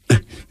potty.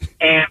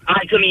 And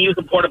I couldn't use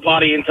the porta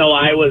potty until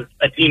I was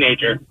a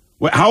teenager.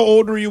 Well, how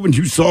old were you when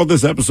you saw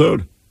this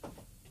episode?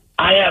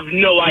 I have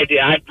no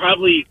idea. I'm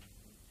probably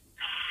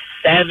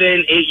 7,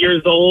 8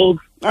 years old.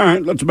 All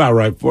right, that's about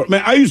right.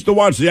 Man, I used to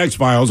watch the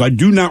X-Files. I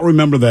do not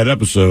remember that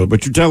episode,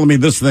 but you're telling me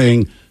this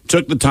thing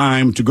took the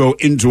time to go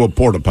into a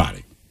porta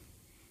potty.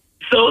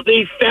 So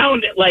they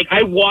found it, like,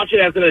 I watch it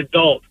as an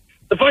adult.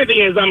 The funny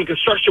thing is I'm a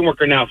construction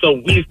worker now, so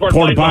we use porta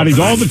potties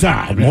all the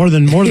time. More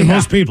than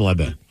most people, I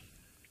bet.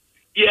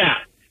 Yeah.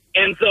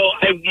 And so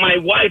my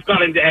wife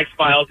got into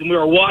X-Files, and we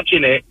were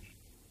watching it.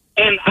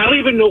 And I don't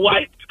even know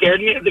why it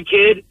scared me as a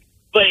kid,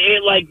 but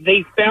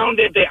they found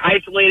it, they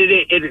isolated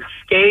it, it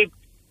escaped,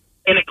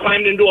 and it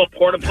climbed into a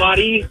porta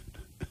potty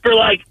for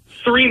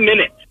 3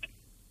 minutes.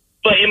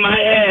 But in my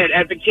head,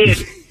 as a kid,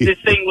 this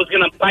thing was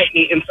going to bite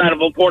me inside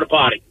of a porta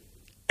potty.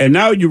 And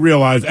now you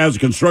realize, as a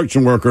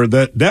construction worker,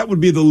 that would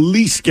be the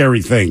least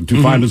scary thing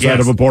to find inside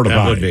of a porta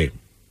potty. That would be.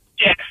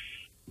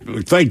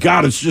 Yes. Thank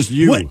God it's just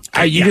you.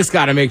 You just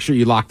got to make sure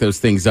you lock those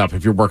things up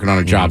if you're working on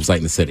a job site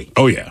in the city.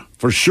 Oh, yeah,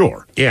 for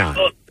sure. Yeah.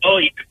 Oh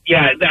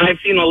yeah. I've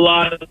seen a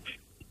lot of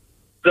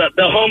the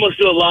homeless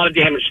do a lot of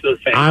damage to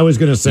those things. I was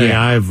going to say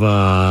I've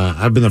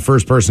been the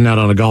first person out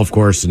on a golf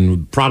course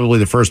and probably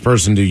the first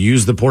person to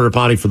use the porta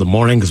potty for the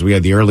morning because we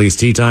had the earliest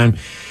tee time.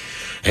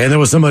 And there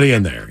was somebody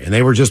in there, and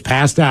they were just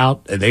passed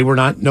out. They were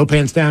no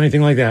pants down,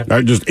 anything like that.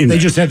 They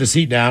just had the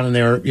seat down, and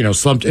they were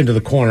slumped into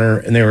the corner,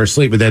 and they were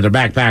asleep. But they had their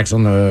backpacks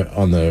on the.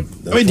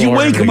 I mean, do you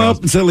wake them up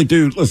and say,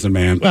 dude, listen,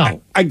 man,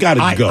 well, I got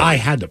to go. I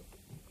had to.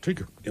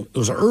 It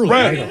was early.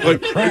 Right.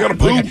 I got to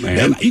poop,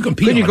 man. You can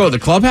pee. Then you go to the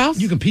clubhouse?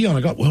 You can pee on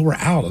a golf. Well, we're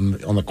out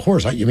on the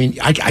course.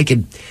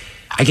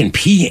 I can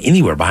pee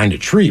anywhere behind a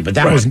tree, but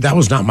that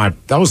was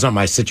not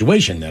my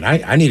situation. Then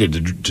I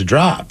needed to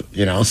drop.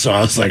 So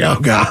I was like,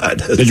 oh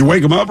God. Did you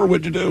wake him up or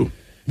what'd you do?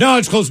 No, I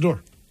just closed the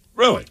door.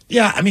 Really?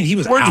 Yeah. I mean, he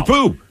was. Where'd out. you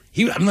poop?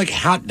 I'm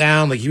hot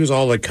down. He was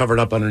all covered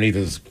up underneath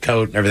his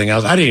coat and everything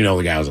else. I didn't even know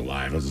the guy was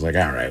alive. I was just like,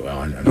 all right,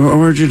 well.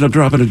 Where'd you end up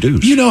dropping a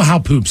deuce? You know how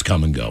poops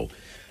come and go.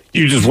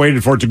 You just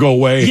waited for it to go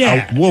away.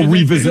 Yeah, we'll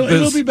revisit this.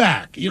 It'll be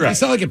back.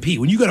 It's not like a pee.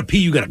 When you got to pee,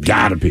 you got to pee.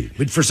 Gotta pee.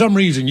 But for some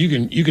reason, you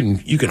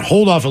can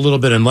hold off a little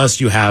bit unless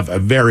you have a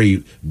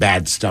very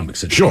bad stomach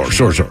situation.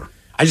 Sure.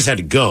 I just had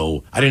to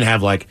go. I didn't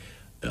have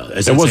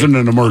it wasn't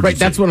an emergency. Right.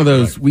 That's one of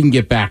those. Right. We can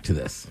get back to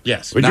this.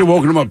 Yes. But you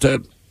woken him up,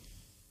 Ted.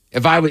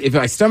 If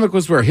my stomach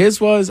was where his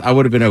was, I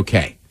would have been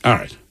okay. All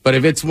right. But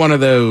if it's one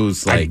of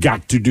those, I've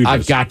got to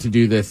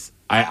do this.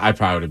 I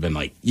probably would have been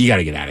like, you got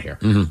to get out of here.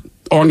 Mm-hmm.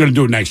 Oh, I'm going to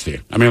do it next year.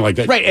 I mean,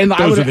 that. Right, and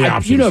those are the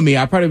options. You know me.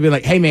 I'd probably be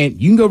like, hey, man,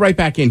 you can go right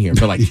back in here.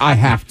 But, I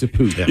have to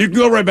poop. You can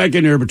go right back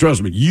in here, but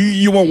trust me,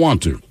 you won't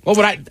want to. Well,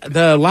 but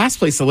the last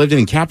place I lived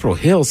in Capitol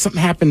Hill, something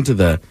happened to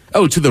the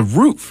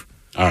roof.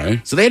 All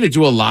right. So they had to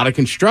do a lot of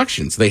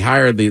construction. So they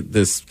hired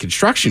this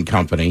construction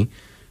company,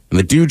 and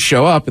the dudes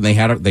show up, and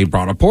they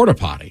brought a porta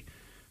potty.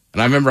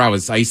 And I remember I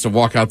used to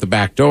walk out the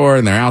back door,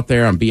 and they're out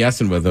there. I'm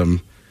BSing with them.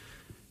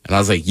 And I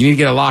was like, you need to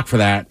get a lock for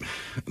that.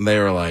 And they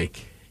were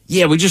like,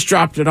 yeah, we just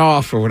dropped it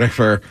off or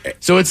whatever.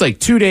 So it's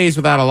 2 days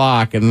without a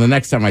lock. And the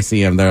next time I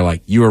see them, they're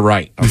like, you were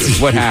right. I was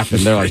like, what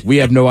happened? They're like, we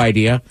have no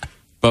idea.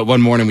 But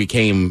one morning we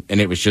came,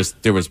 and it was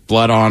just, there was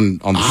blood on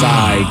the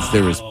sides.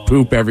 There was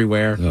poop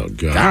everywhere. Oh,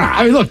 God.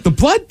 I mean, look, the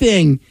blood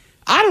thing,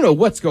 I don't know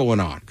what's going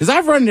on. Because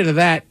I've run into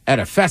that at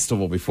a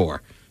festival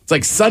before.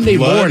 It's Sunday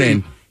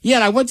morning. Yeah,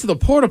 and I went to the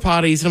porta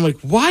potties, and I'm like,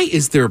 why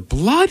is there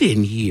blood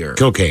in here?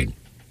 Cocaine.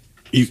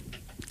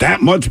 That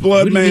much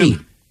blood,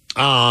 man?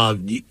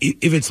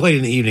 If it's late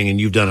in the evening and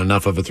you've done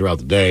enough of it throughout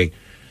the day,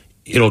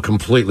 it'll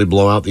completely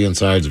blow out the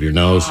insides of your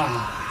nose.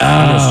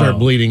 You'll start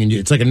bleeding, and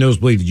it's like a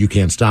nosebleed that you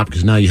can't stop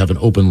because now you have an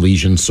open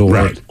lesion sore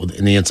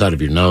in the inside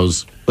of your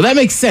nose. Well, that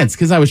makes sense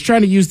because I was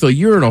trying to use the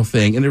urinal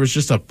thing, and there was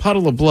just a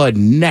puddle of blood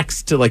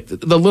next to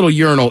the little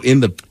urinal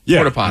in the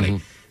porta potty.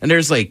 Mm-hmm. And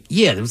there's there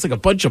was a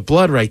bunch of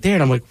blood right there,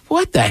 and I'm like,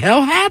 what the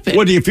hell happened?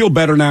 Well, do you feel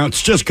better now?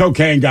 It's just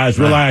cocaine, guys.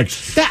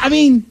 Relax. That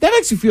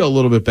makes you feel a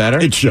little bit better.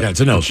 It should. Yeah,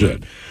 it's a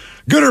no-should.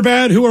 Good or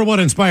bad, who or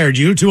what inspired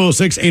you?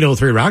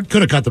 206-803-ROCK.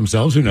 Could have cut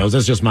themselves. Who knows?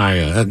 That's just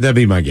that'd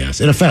be my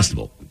guess. In a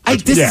festival.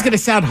 This is going to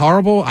sound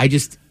horrible. I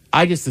just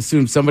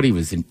assumed somebody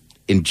was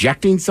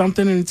injecting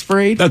something and it's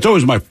sprayed. That's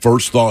always my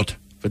first thought.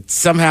 But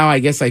somehow I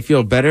guess I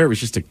feel better. It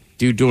was just a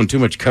dude doing too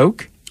much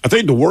coke. I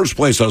think the worst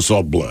place I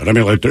saw blood, I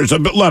mean, there's a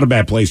lot of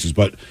bad places,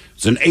 but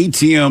it's an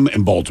ATM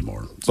in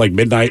Baltimore. It's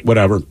midnight,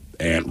 whatever,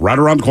 and right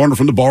around the corner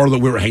from the bar that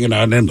we were hanging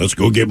out in, let's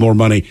go get more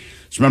money.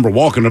 Just remember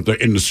walking up there,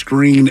 and the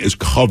screen is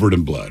covered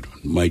in blood.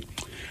 I'm like,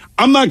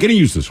 I'm not going to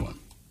use this one.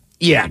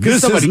 Yeah.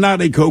 This is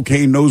not a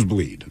cocaine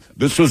nosebleed.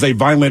 This was a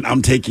violent,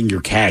 I'm taking your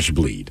cash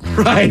bleed.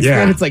 Right.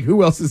 Yeah. And it's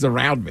who else is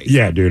around me?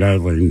 Yeah, dude. I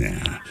was like,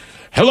 nah.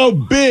 Hello,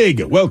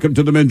 Big. Welcome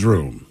to the men's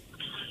room.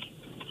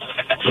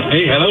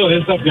 Hey, hello.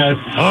 What's up, guys?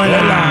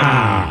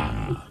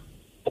 Hola.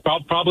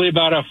 Probably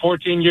about a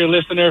 14-year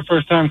listener,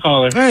 first-time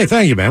caller. Hey,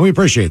 thank you, man. We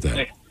appreciate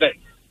that.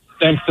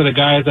 Thanks to the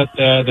guys at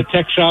the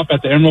tech shop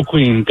at the Emerald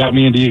Queen, got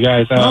me into you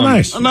guys.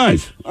 Nice.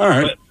 Nice. All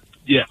right. But,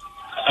 yeah.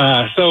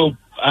 So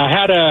I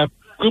had a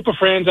group of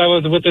friends I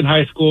was with in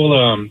high school.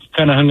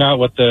 Kind of hung out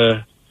with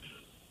the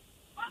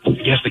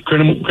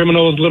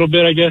criminals a little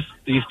bit. I guess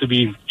they used to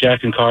be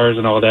jacking cars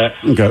and all that.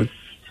 Okay.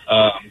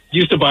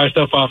 Used to buy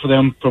stuff off of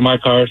them for my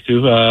cars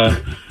too. A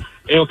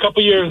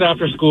couple years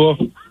after school,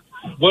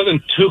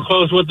 wasn't too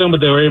close with them,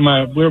 but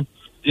we're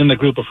in the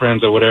group of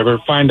friends or whatever.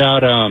 Find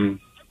out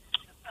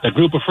the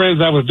group of friends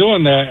that was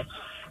doing that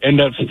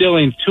ended up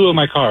stealing 2 of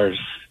my cars.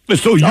 They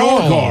stole your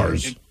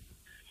cars?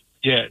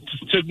 Yeah,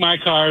 just took my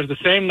cars the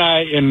same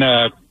night,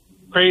 and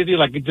crazy,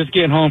 like just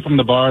getting home from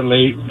the bar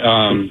late.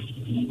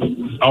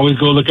 Always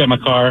go look at my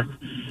car.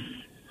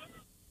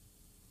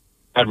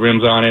 Had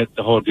rims on it,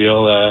 the whole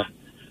deal.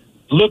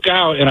 Look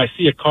out, and I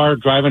see a car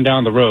driving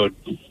down the road.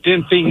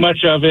 Didn't think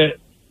much of it.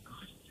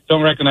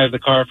 Don't recognize the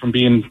car from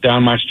being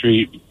down my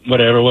street.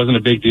 Whatever, wasn't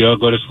a big deal.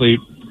 Go to sleep,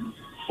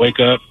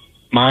 wake up.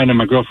 Mine and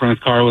my girlfriend's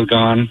car was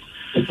gone.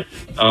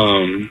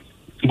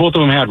 Both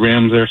of them had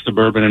rims. They're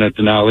Suburban and a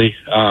Denali.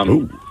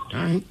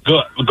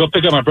 Go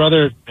pick up my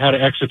brother. Had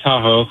an extra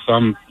Tahoe, so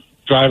I'm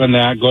driving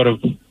that. Go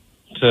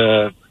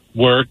to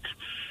work,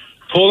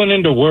 pulling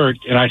into work,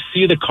 and I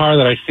see the car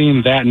that I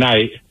seen that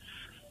night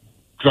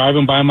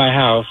driving by my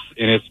house,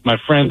 and it's my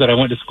friends that I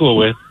went to school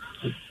with.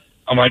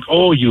 I'm like,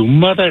 oh, you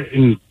mother!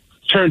 And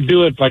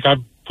do it like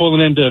I'm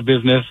pulling into a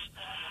business.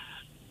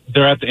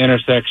 They're at the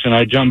intersection.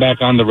 I jump back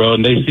on the road,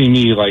 and they see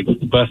me like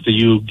bust a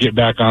U, get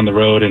back on the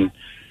road, and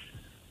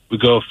we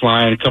go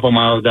flying a couple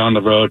miles down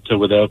the road to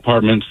where the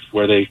apartments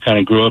where they kind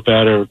of grew up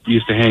at or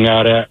used to hang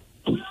out at,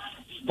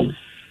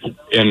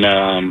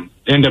 and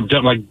end up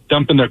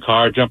dumping their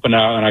car, jumping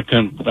out, and I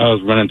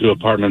was running through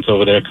apartments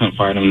over there, couldn't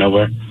find them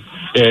nowhere.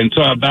 And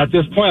so at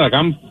this point, like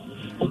I'm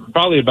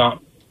probably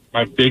about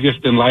my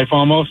biggest in life,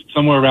 almost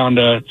somewhere around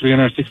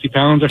 360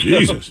 pounds or so.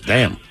 Jesus,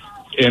 damn.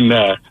 And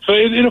so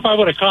if I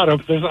would have caught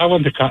up, I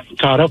wouldn't have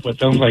caught up with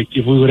them, like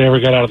if we would ever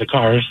got out of the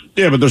cars.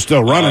 Yeah, but they're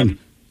still running.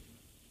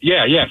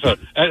 Yeah. So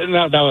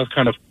that was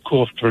kind of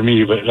cool for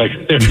me, but like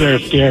they're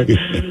scared.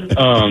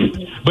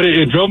 But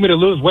it drove me to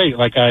lose weight.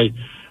 Like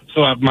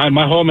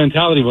my whole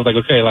mentality was like,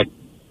 okay, like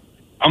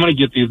I'm gonna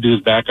get these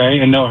dudes back. I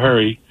ain't in no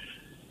hurry.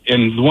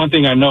 And the one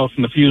thing I know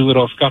from the few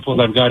little scuffles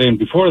I've got in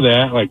before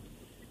that, like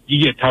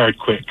you get tired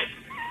quick.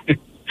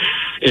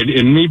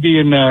 and me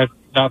being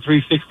about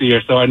 360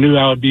 or so, I knew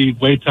I would be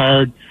way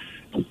tired,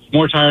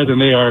 more tired than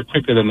they are,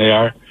 quicker than they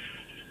are.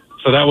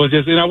 So that was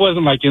just, and I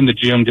wasn't like in the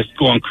gym just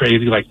going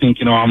crazy, like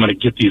thinking, oh, I'm going to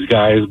get these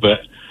guys. But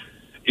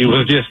it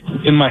was just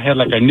in my head,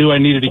 like I knew I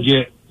needed to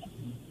get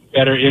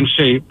better in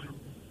shape.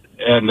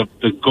 And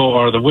the goal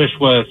or the wish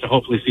was to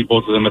hopefully see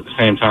both of them at the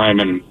same time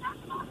and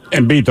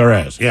beat their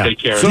ass. Yeah. Take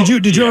care. So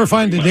did you ever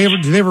find, did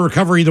they ever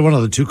recover either one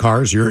of the 2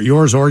 cars,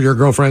 yours or your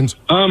girlfriend's?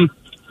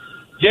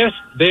 Yes,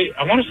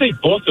 I want to say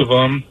both of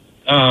them.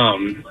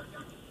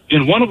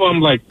 In one of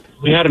them, like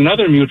we had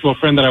another mutual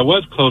friend that I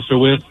was closer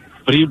with,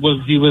 but he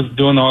was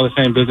doing all the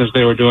same business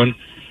they were doing.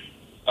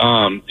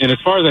 And as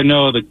far as I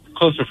know, the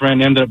closer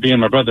friend ended up being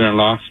my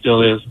brother-in-law,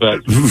 still is,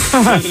 but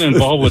wasn't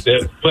involved with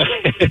it.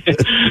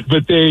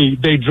 But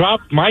they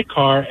dropped my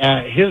car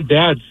at his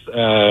dad's.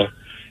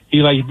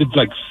 He did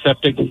like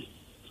septic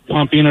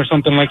pumping or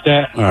something like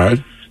that. All right.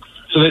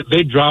 So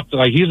they dropped,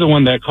 like he's the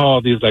one that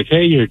called. He's like,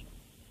 hey, your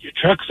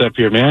truck's up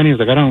here, man. He's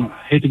like,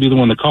 I hate to be the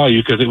one to call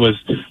you because it was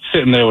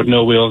sitting there with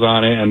no wheels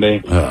on it, and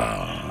they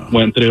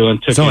went through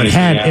and took. So it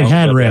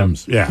had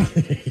rims. Yeah.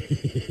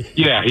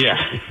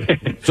 Yeah.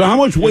 So how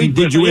much weight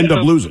did you end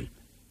up losing?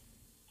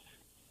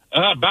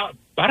 About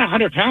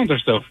 100 pounds or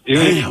so.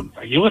 Damn.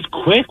 It was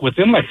quick,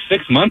 within like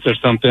 6 months or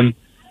something.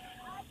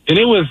 And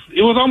it was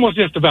almost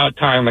just about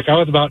time. Like I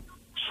was about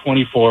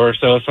 24 or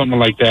so, something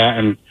like that,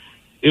 and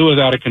it was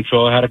out of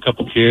control. I had a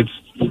couple kids.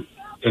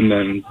 And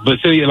then, but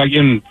see, like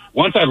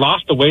once I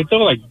lost the weight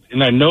though, like,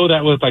 and I know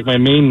that was like my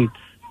main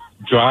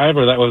drive,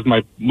 or that was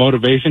my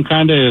motivation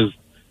kind of, is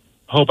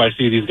hope I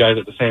see these guys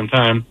at the same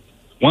time.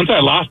 Once I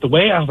lost the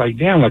weight, I was like,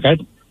 damn, like I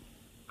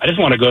just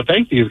want to go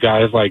thank these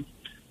guys. Like,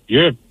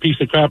 you're a piece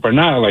of crap or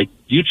not, like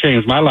you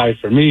changed my life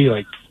for me.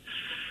 Like,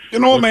 you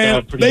know,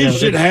 man, they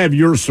should have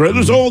your story.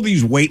 There's all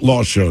these weight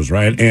loss shows,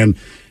 right? And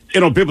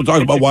people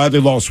talk about why they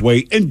lost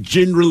weight, and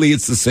generally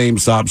it's the same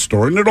sob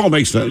story, and it all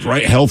makes sense,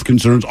 right? Health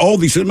concerns, all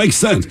these, it makes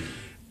sense.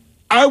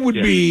 I would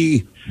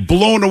be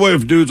blown away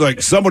if dudes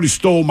like, somebody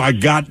stole my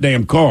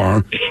goddamn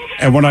car,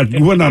 and when I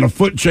went on a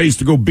foot chase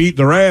to go beat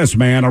their ass,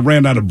 man, I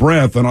ran out of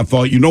breath, and I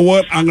thought, you know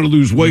what? I'm going to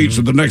lose weight,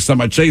 so the next time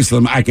I chase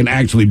them, I can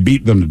actually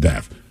beat them to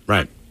death.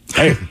 Right.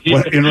 Hey, you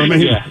know what I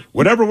mean? Yeah.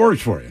 Whatever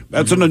works for you.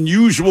 That's an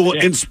unusual,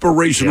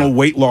 inspirational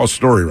weight loss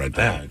story right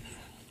there.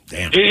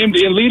 Damn. And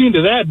leading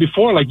to that,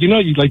 before, like,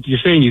 like you're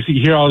saying, you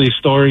hear all these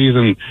stories,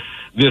 and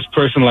this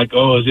person, like,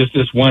 oh, it's just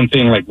this one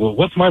thing. Like, well,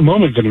 what's my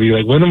moment going to be?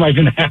 Like, when am I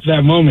going to have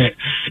that moment?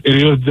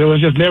 And there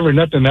was just never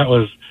nothing that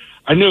was,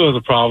 I knew it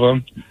was a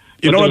problem.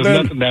 You but know there what, was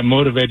then? nothing that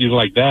motivated you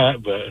like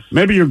that. But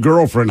Maybe your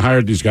girlfriend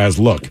hired these guys.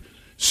 Look,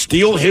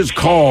 steal his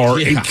car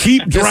and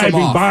keep Piss him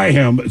driving off. by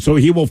him so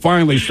he will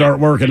finally start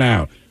working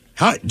out.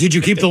 How did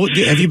you keep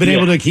have you been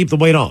able to keep the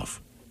weight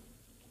off?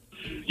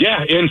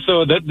 yeah, and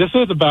so this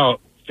was about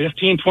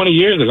 15, 20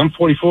 years ago. I'm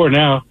 44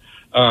 now.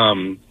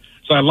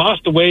 So I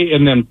lost the weight,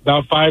 and then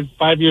about five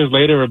years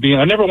later,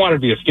 I never wanted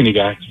to be a skinny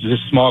guy,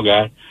 just a small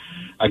guy.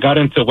 I got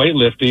into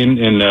weightlifting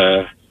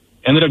and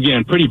ended up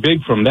getting pretty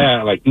big from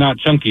that, like not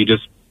chunky.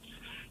 Just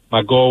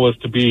my goal was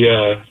to be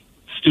a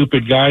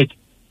stupid guy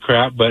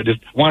crap, but just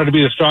wanted to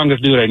be the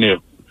strongest dude I knew.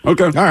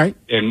 Okay, all right.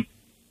 And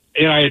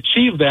I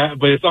achieved that,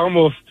 but it's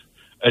almost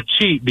a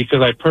cheat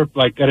because I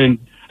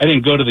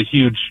didn't go to the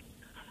huge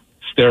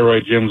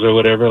steroid gyms or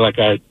whatever. Like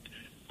as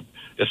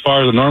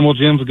far as the normal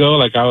gyms go,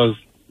 like I was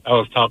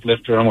top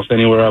lifter almost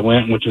anywhere I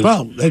went, which is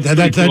Well, cool.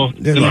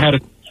 And I had a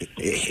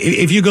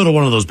if you go to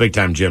one of those big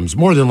time gyms,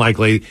 more than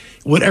likely,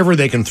 whatever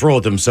they can throw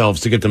at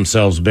themselves to get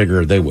themselves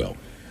bigger, they will.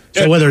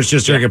 So whether it's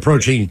just drinking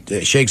protein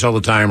shakes all the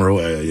time, or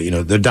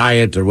the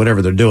diet, or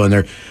whatever they're doing,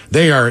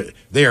 they are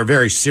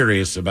very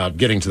serious about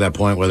getting to that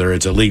point, whether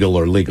it's illegal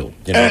or legal.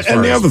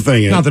 And the other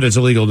thing is, not that it's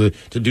illegal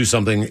to do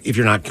something if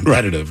you're not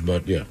competitive,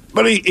 but yeah.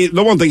 But the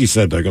one thing he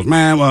said there goes,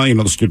 man, well,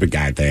 the stupid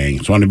guy thing.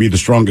 Just wanted to be the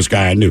strongest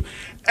guy I knew.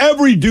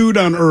 Every dude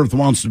on earth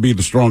wants to be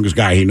the strongest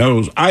guy he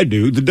knows. I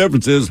do. The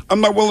difference is I'm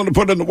not willing to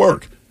put in the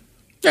work.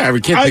 Yeah,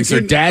 every kid thinks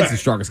their dad's the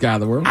strongest guy in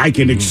the world. I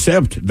can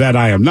accept that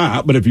I am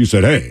not, but if you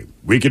said, hey,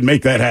 we can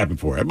make that happen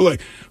for you, I'd be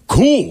like,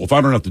 cool, if I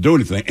don't have to do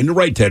anything. And you're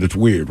right, Ted, it's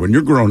weird. When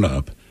you're grown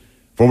up,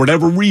 for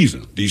whatever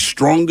reason, the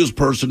strongest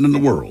person in the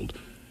world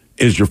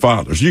is your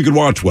father. So you can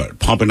watch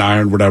Pumping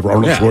Iron, whatever,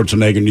 Arnold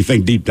Schwarzenegger, and you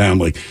think deep down,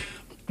 like,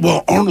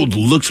 well, Arnold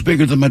looks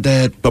bigger than my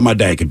dad, but my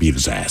dad could beat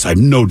his ass. I have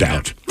no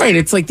doubt. Right,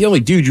 it's like the only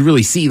dude you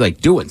really see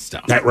doing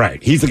stuff. That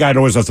right. He's the guy that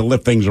always has to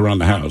lift things around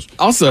the house.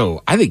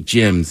 Also, I think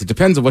gyms, it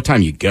depends on what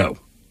time you go.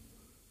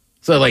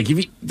 So,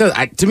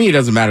 if to me, it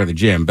doesn't matter the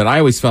gym, but I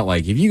always felt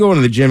like if you go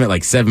into the gym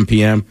at 7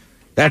 p.m.,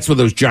 that's when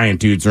those giant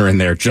dudes are in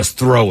there just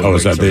throwing. Oh,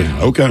 is that the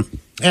okay?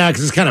 Yeah,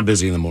 because it's kind of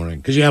busy in the morning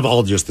because you have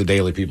all just the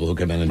daily people who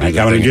come in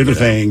and do the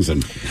things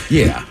and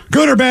yeah,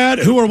 good or bad.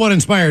 Who or what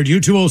inspired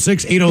you?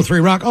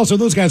 206-803-ROCK. Also,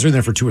 those guys are in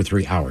there for 2 or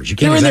 3 hours. You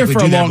can't exactly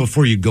do that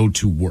before you go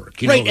to work,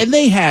 right? And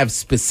they have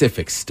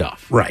specific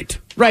stuff, right?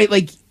 Right,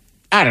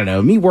 I don't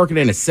know. Me working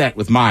in a set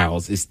with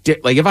Miles is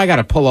if I got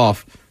to pull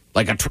off.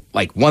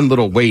 One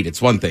little weight,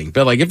 it's one thing.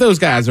 But if those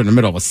guys are in the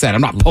middle of a set,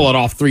 I'm not pulling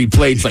off 3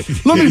 plates. Let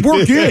me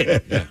work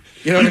it.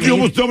 You know what I mean? You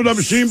almost doubled that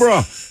machine,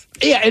 bro.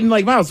 Yeah, and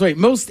Miles, right?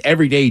 Most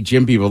everyday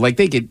gym people,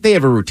 they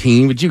have a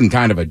routine, but you can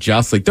kind of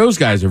adjust. Those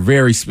guys are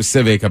very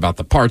specific about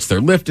the parts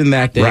they're lifting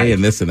that day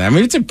and this and that. I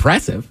mean, it's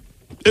impressive.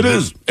 It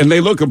is, and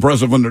they look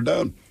impressive when they're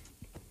done.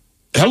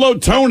 Hello,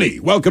 Tony.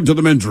 Welcome to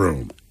the men's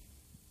room.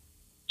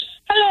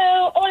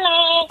 Hello,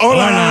 hola.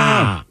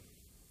 Hola.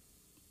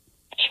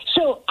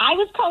 So I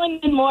was calling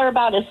in more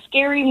about a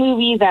scary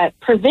movie that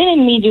prevented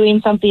me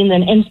doing something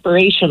than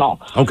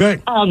inspirational.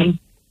 Okay.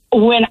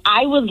 When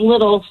I was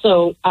little,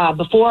 so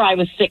before I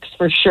was 6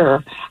 for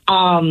sure,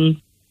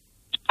 in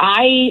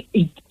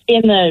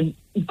the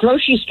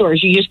grocery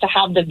stores, you used to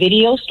have the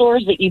video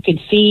stores that you could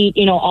see,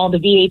 all the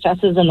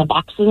VHSs and the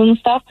boxes and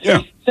stuff.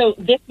 Yeah. So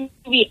this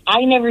movie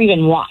I never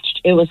even watched.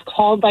 It was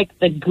called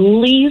The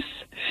Ghoulies,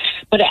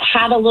 but it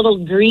had a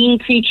little green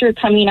creature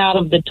coming out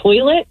of the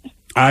toilet.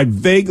 I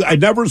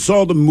never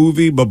saw the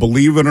movie, but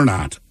believe it or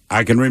not,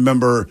 I can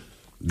remember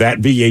that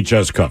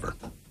VHS cover.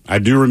 I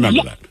do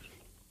remember that.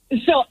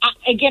 So,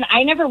 again,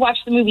 I never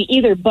watched the movie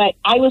either, but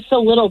I was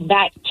so little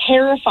that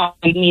terrified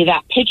me,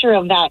 that picture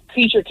of that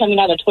creature coming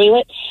out of the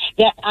toilet,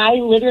 that I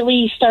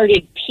literally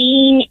started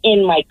peeing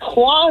in my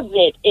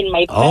closet in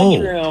my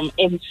bedroom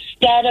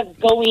instead of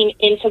going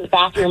into the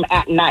bathroom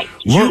at night.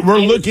 We're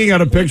looking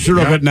at a picture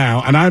of it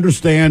now, and I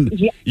understand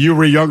you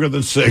were younger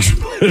than 6.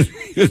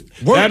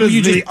 That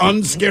is the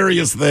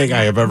unscariest thing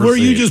I have ever seen. Were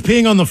you just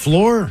peeing on the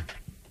floor?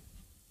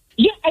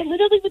 Yeah, I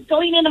literally was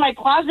going into my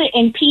closet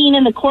and peeing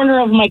in the corner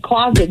of my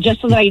closet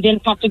just so that I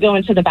didn't have to go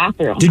into the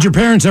bathroom. Did your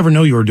parents ever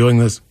know you were doing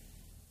this?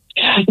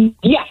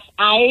 Yes,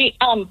 I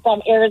am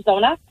from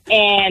Arizona,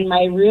 and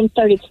my room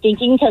started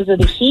stinking because of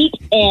the heat,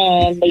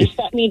 and they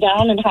sat me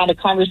down and had a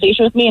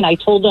conversation with me, and I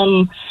told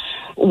them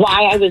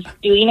why I was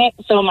doing it.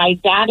 So my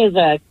dad is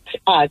a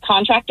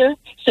contractor,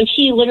 so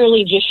he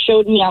literally just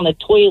showed me on the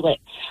toilet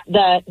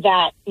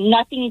that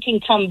nothing can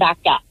come back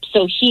up.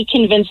 So he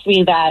convinced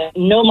me that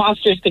no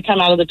monsters could come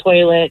out of the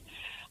toilet.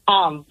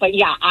 But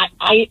yeah,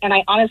 I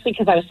honestly,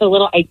 because I was so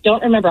little, I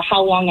don't remember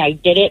how long I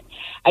did it.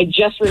 I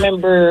just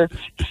remember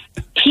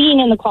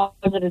peeing in the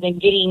closet and then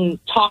getting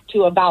talked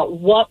to about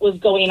what was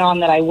going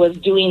on, that I was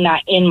doing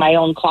that in my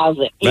own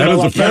closet. That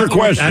is a fair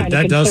question.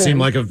 That does seem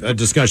like a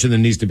discussion that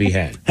needs to be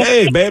had.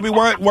 Hey, baby,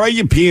 why are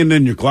you peeing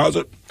in your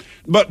closet?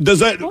 But did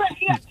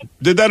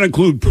that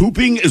include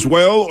pooping as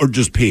well, or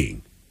just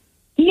peeing?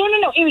 No.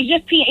 It was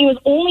just pee. It was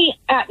only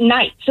at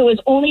night. So it was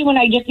only when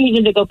I just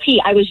needed to go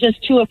pee. I was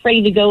just too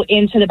afraid to go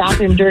into the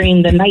bathroom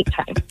during the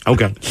nighttime.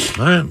 Okay.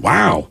 All right.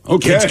 Wow.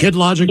 Okay. It's kid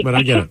logic, but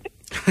I get it.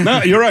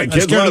 No, you're right.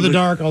 Kids Scared of love the it.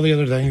 dark, all the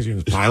other things. You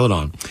just pile it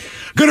on.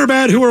 Good or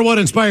bad, who or what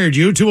inspired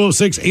you?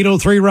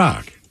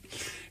 206-803-ROCK.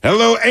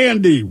 Hello,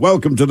 Andy.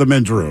 Welcome to the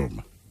men's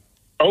room.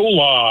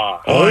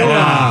 Hola.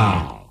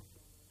 Hola.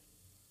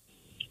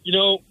 You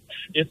know,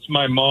 it's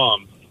my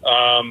mom.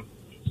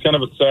 It's kind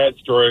of a sad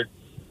story.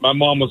 My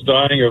mom was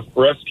dying of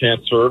breast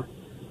cancer,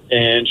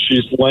 and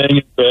she's laying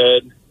in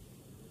bed.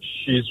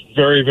 She's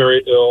very,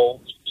 very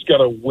ill. She's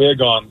got a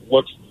wig on,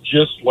 looks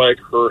just like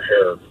her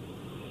hair.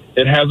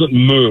 It hasn't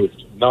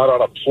moved, not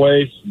out of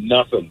place,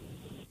 nothing.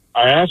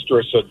 I asked her,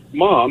 I said,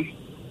 Mom,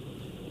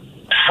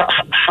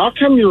 how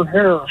come your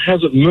hair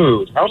hasn't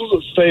moved? How does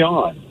it stay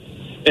on?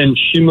 And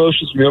she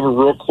motions me over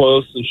real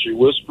close, and she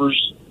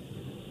whispers,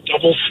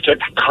 double-stick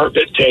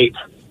carpet tape.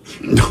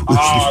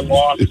 I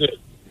lost it.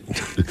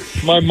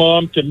 My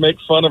mom can make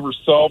fun of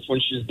herself when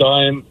she's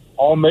dying.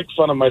 I'll make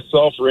fun of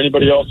myself or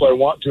anybody else I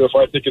want to if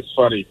I think it's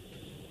funny.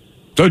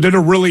 So did it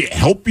really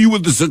help you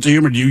with the sense of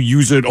humor? Do you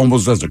use it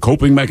almost as a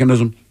coping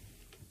mechanism?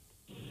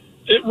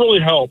 It really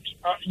helped.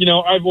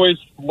 I've always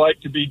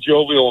liked to be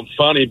jovial and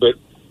funny, but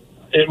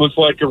it was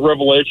like a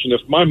revelation.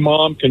 If my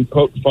mom can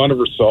poke fun of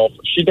herself,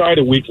 she died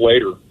a week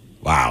later.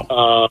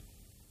 Wow.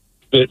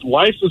 That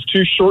life is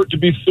too short to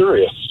be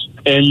serious,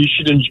 and you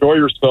should enjoy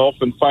yourself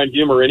and find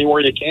humor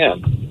anywhere you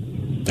can.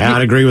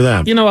 I'd agree with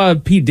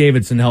that. Pete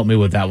Davidson helped me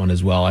with that one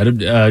as well.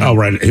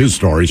 Right. His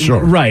story,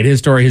 sure. Right. His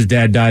story, his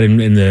dad died in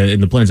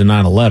the planes of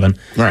 9/11.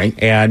 Right.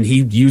 And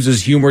he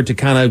uses humor to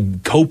kind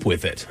of cope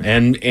with it.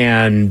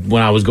 And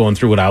when I was going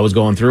through what I was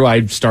going through,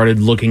 I started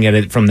looking at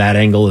it from that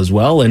angle as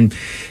well. And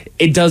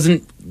it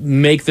doesn't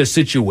make the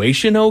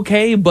situation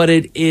okay, but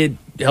it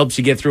helps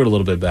you get through it a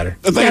little bit better.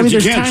 The thing is,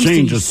 you can't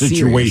change a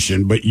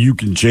situation, but you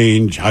can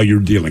change how you're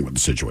dealing with the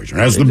situation.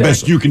 That's the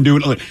best you can do.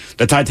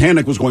 The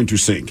Titanic was going to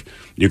sink.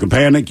 You can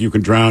panic, you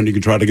can drown, you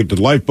can try to get to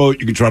the lifeboat,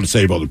 you can try to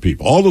save other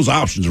people. All those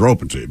options are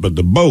open to you, but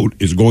the boat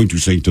is going to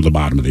sink to the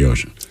bottom of the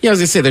ocean. Yeah,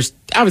 as I say, there's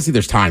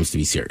times to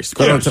be serious.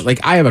 Yes. Like,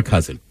 I have a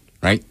cousin,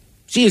 right?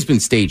 She has been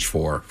stage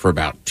 4 for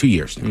about 2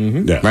 years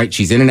now, Yes. right?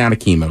 She's in and out of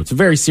chemo. It's a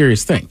very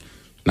serious thing.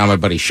 Now, my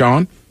buddy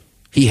Sean,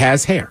 he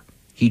has hair.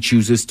 He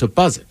chooses to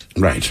buzz it.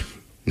 Right.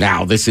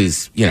 Now, this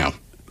is,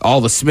 all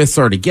the Smiths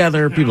are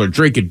together. People are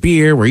drinking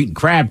beer. We're eating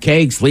crab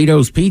cakes,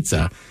 Lido's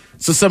pizza.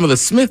 So some of the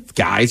Smith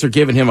guys are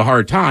giving him a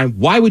hard time.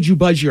 Why would you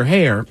buzz your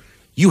hair?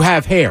 You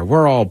have hair.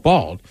 We're all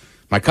bald.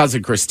 My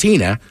cousin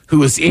Christina,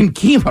 who is in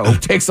chemo,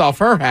 takes off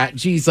her hat.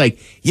 And she's like,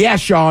 yeah,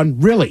 Sean,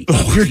 really?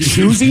 You're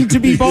choosing to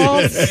be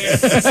bald?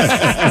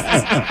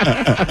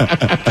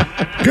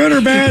 Good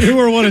or bad, who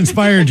or what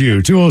inspired you?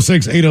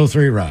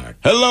 206-803-ROCK.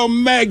 Hello,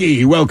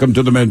 Maggie. Welcome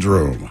to the men's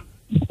room.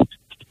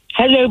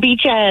 Hello,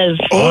 beaches.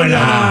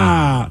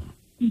 Hola.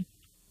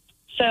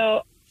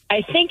 So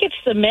I think it's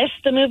The Mist,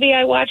 the movie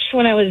I watched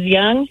when I was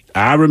young.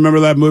 I remember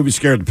that movie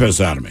scared the piss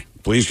out of me.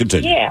 Please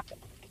continue. Yeah.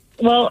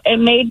 Well, it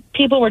made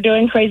people were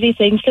doing crazy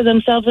things to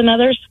themselves and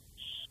others.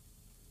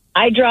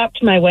 I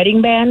dropped my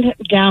wedding band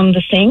down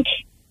the sink.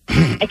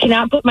 I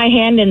cannot put my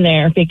hand in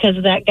there because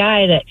of that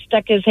guy that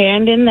stuck his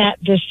hand in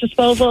that dish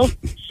disposal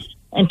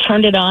and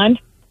turned it on.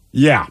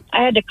 Yeah.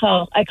 I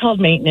called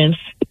maintenance.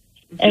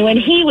 And when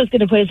he was going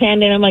to put his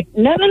hand in, I'm like,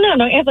 no.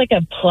 Don't you have like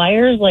a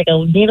pliers, like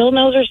a needle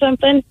nose or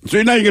something?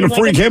 So now you're going to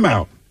freak him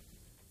out.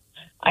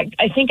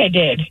 I think I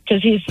did.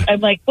 Because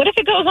I'm like, what if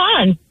it goes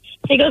on?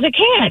 He goes, it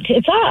can't.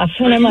 It's off.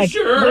 And I'm like,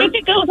 sure? What if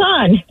it goes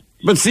on?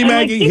 But see,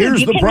 Maggie,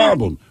 here's the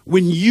problem.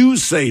 When you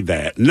say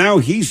that, now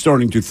he's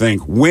starting to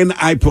think, when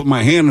I put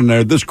my hand in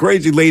there, this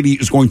crazy lady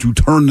is going to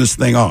turn this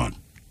thing on.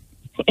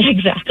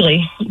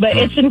 Exactly. But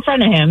it's in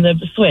front of him, the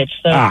switch.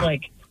 So it's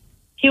like,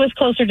 he was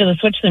closer to the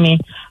switch than me.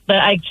 But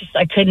I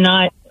could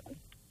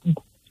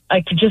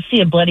just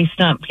see a bloody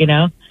stump,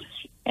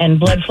 and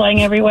blood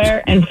flying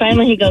everywhere. And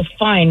finally he goes,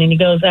 fine. And he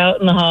goes out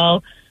in the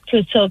hall to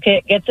his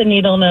toolkit, gets a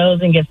needle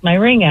nose, and gets my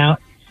ring out.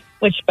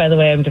 Which, by the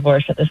way, I'm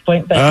divorced at this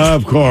point. But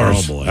of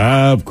course. Oh, boy.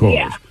 Of course.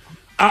 Yeah.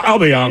 I'll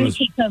be honest.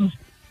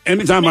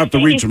 Anytime I have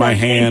to reach my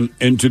hand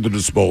into the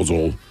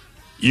disposal,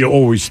 you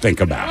always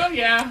think about it. Oh,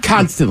 yeah.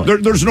 Constantly.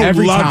 There's no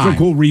Every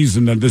logical time.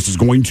 reason that this is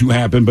going to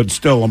happen, but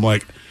still, I'm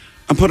like,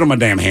 I'm putting my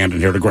damn hand in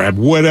here to grab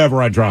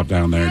whatever I drop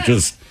down there.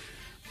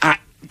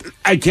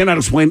 I cannot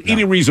explain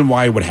any reason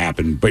why it would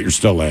happen, but you're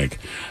still like,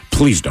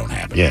 please don't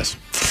happen. Yes.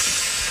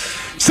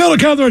 Still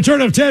to come, the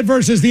return of Ted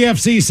versus the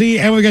FCC,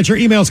 and we got your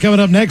emails coming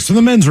up next from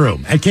the men's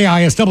room at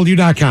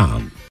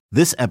KISW.com.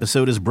 This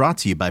episode is brought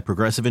to you by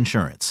Progressive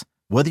Insurance.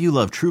 Whether you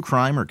love true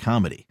crime or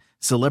comedy,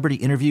 celebrity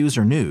interviews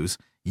or news,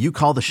 you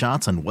call the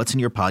shots on what's in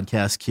your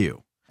podcast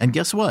queue. And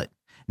guess what?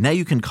 Now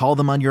you can call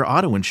them on your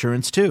auto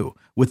insurance too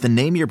with the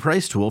Name Your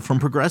Price tool from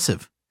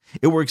Progressive.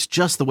 It works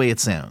just the way it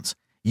sounds.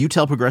 You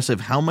tell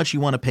Progressive how much you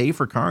want to pay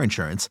for car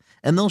insurance,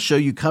 and they'll show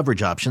you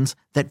coverage options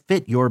that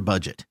fit your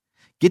budget.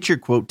 Get your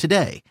quote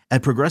today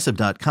at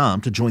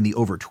Progressive.com to join the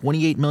over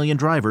 28 million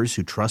drivers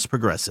who trust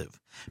Progressive.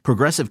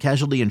 Progressive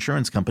Casualty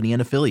Insurance Company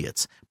and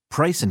Affiliates.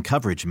 Price and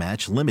coverage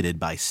match limited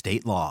by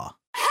state law.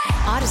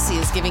 Odyssey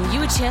is giving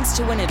you a chance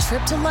to win a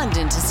trip to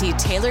London to see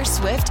Taylor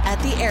Swift at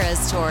the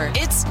Eras Tour.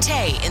 It's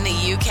Tay in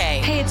the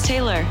UK. Hey, it's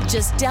Taylor.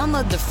 Just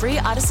download the free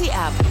Odyssey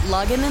app,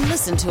 log in and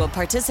listen to a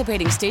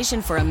participating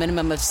station for a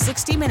minimum of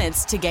 60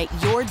 minutes to get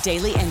your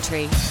daily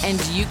entry.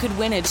 And you could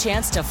win a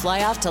chance to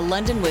fly off to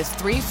London with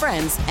 3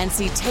 friends and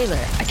see Taylor.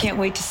 I can't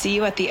wait to see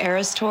you at the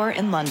Eras Tour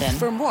in London.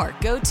 For more,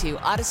 go to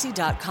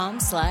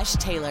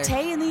odyssey.com/Taylor.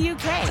 Tay in the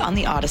UK. It's on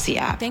the Odyssey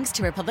app. Thanks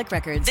to Republic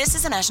Records. This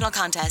is a national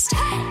contest.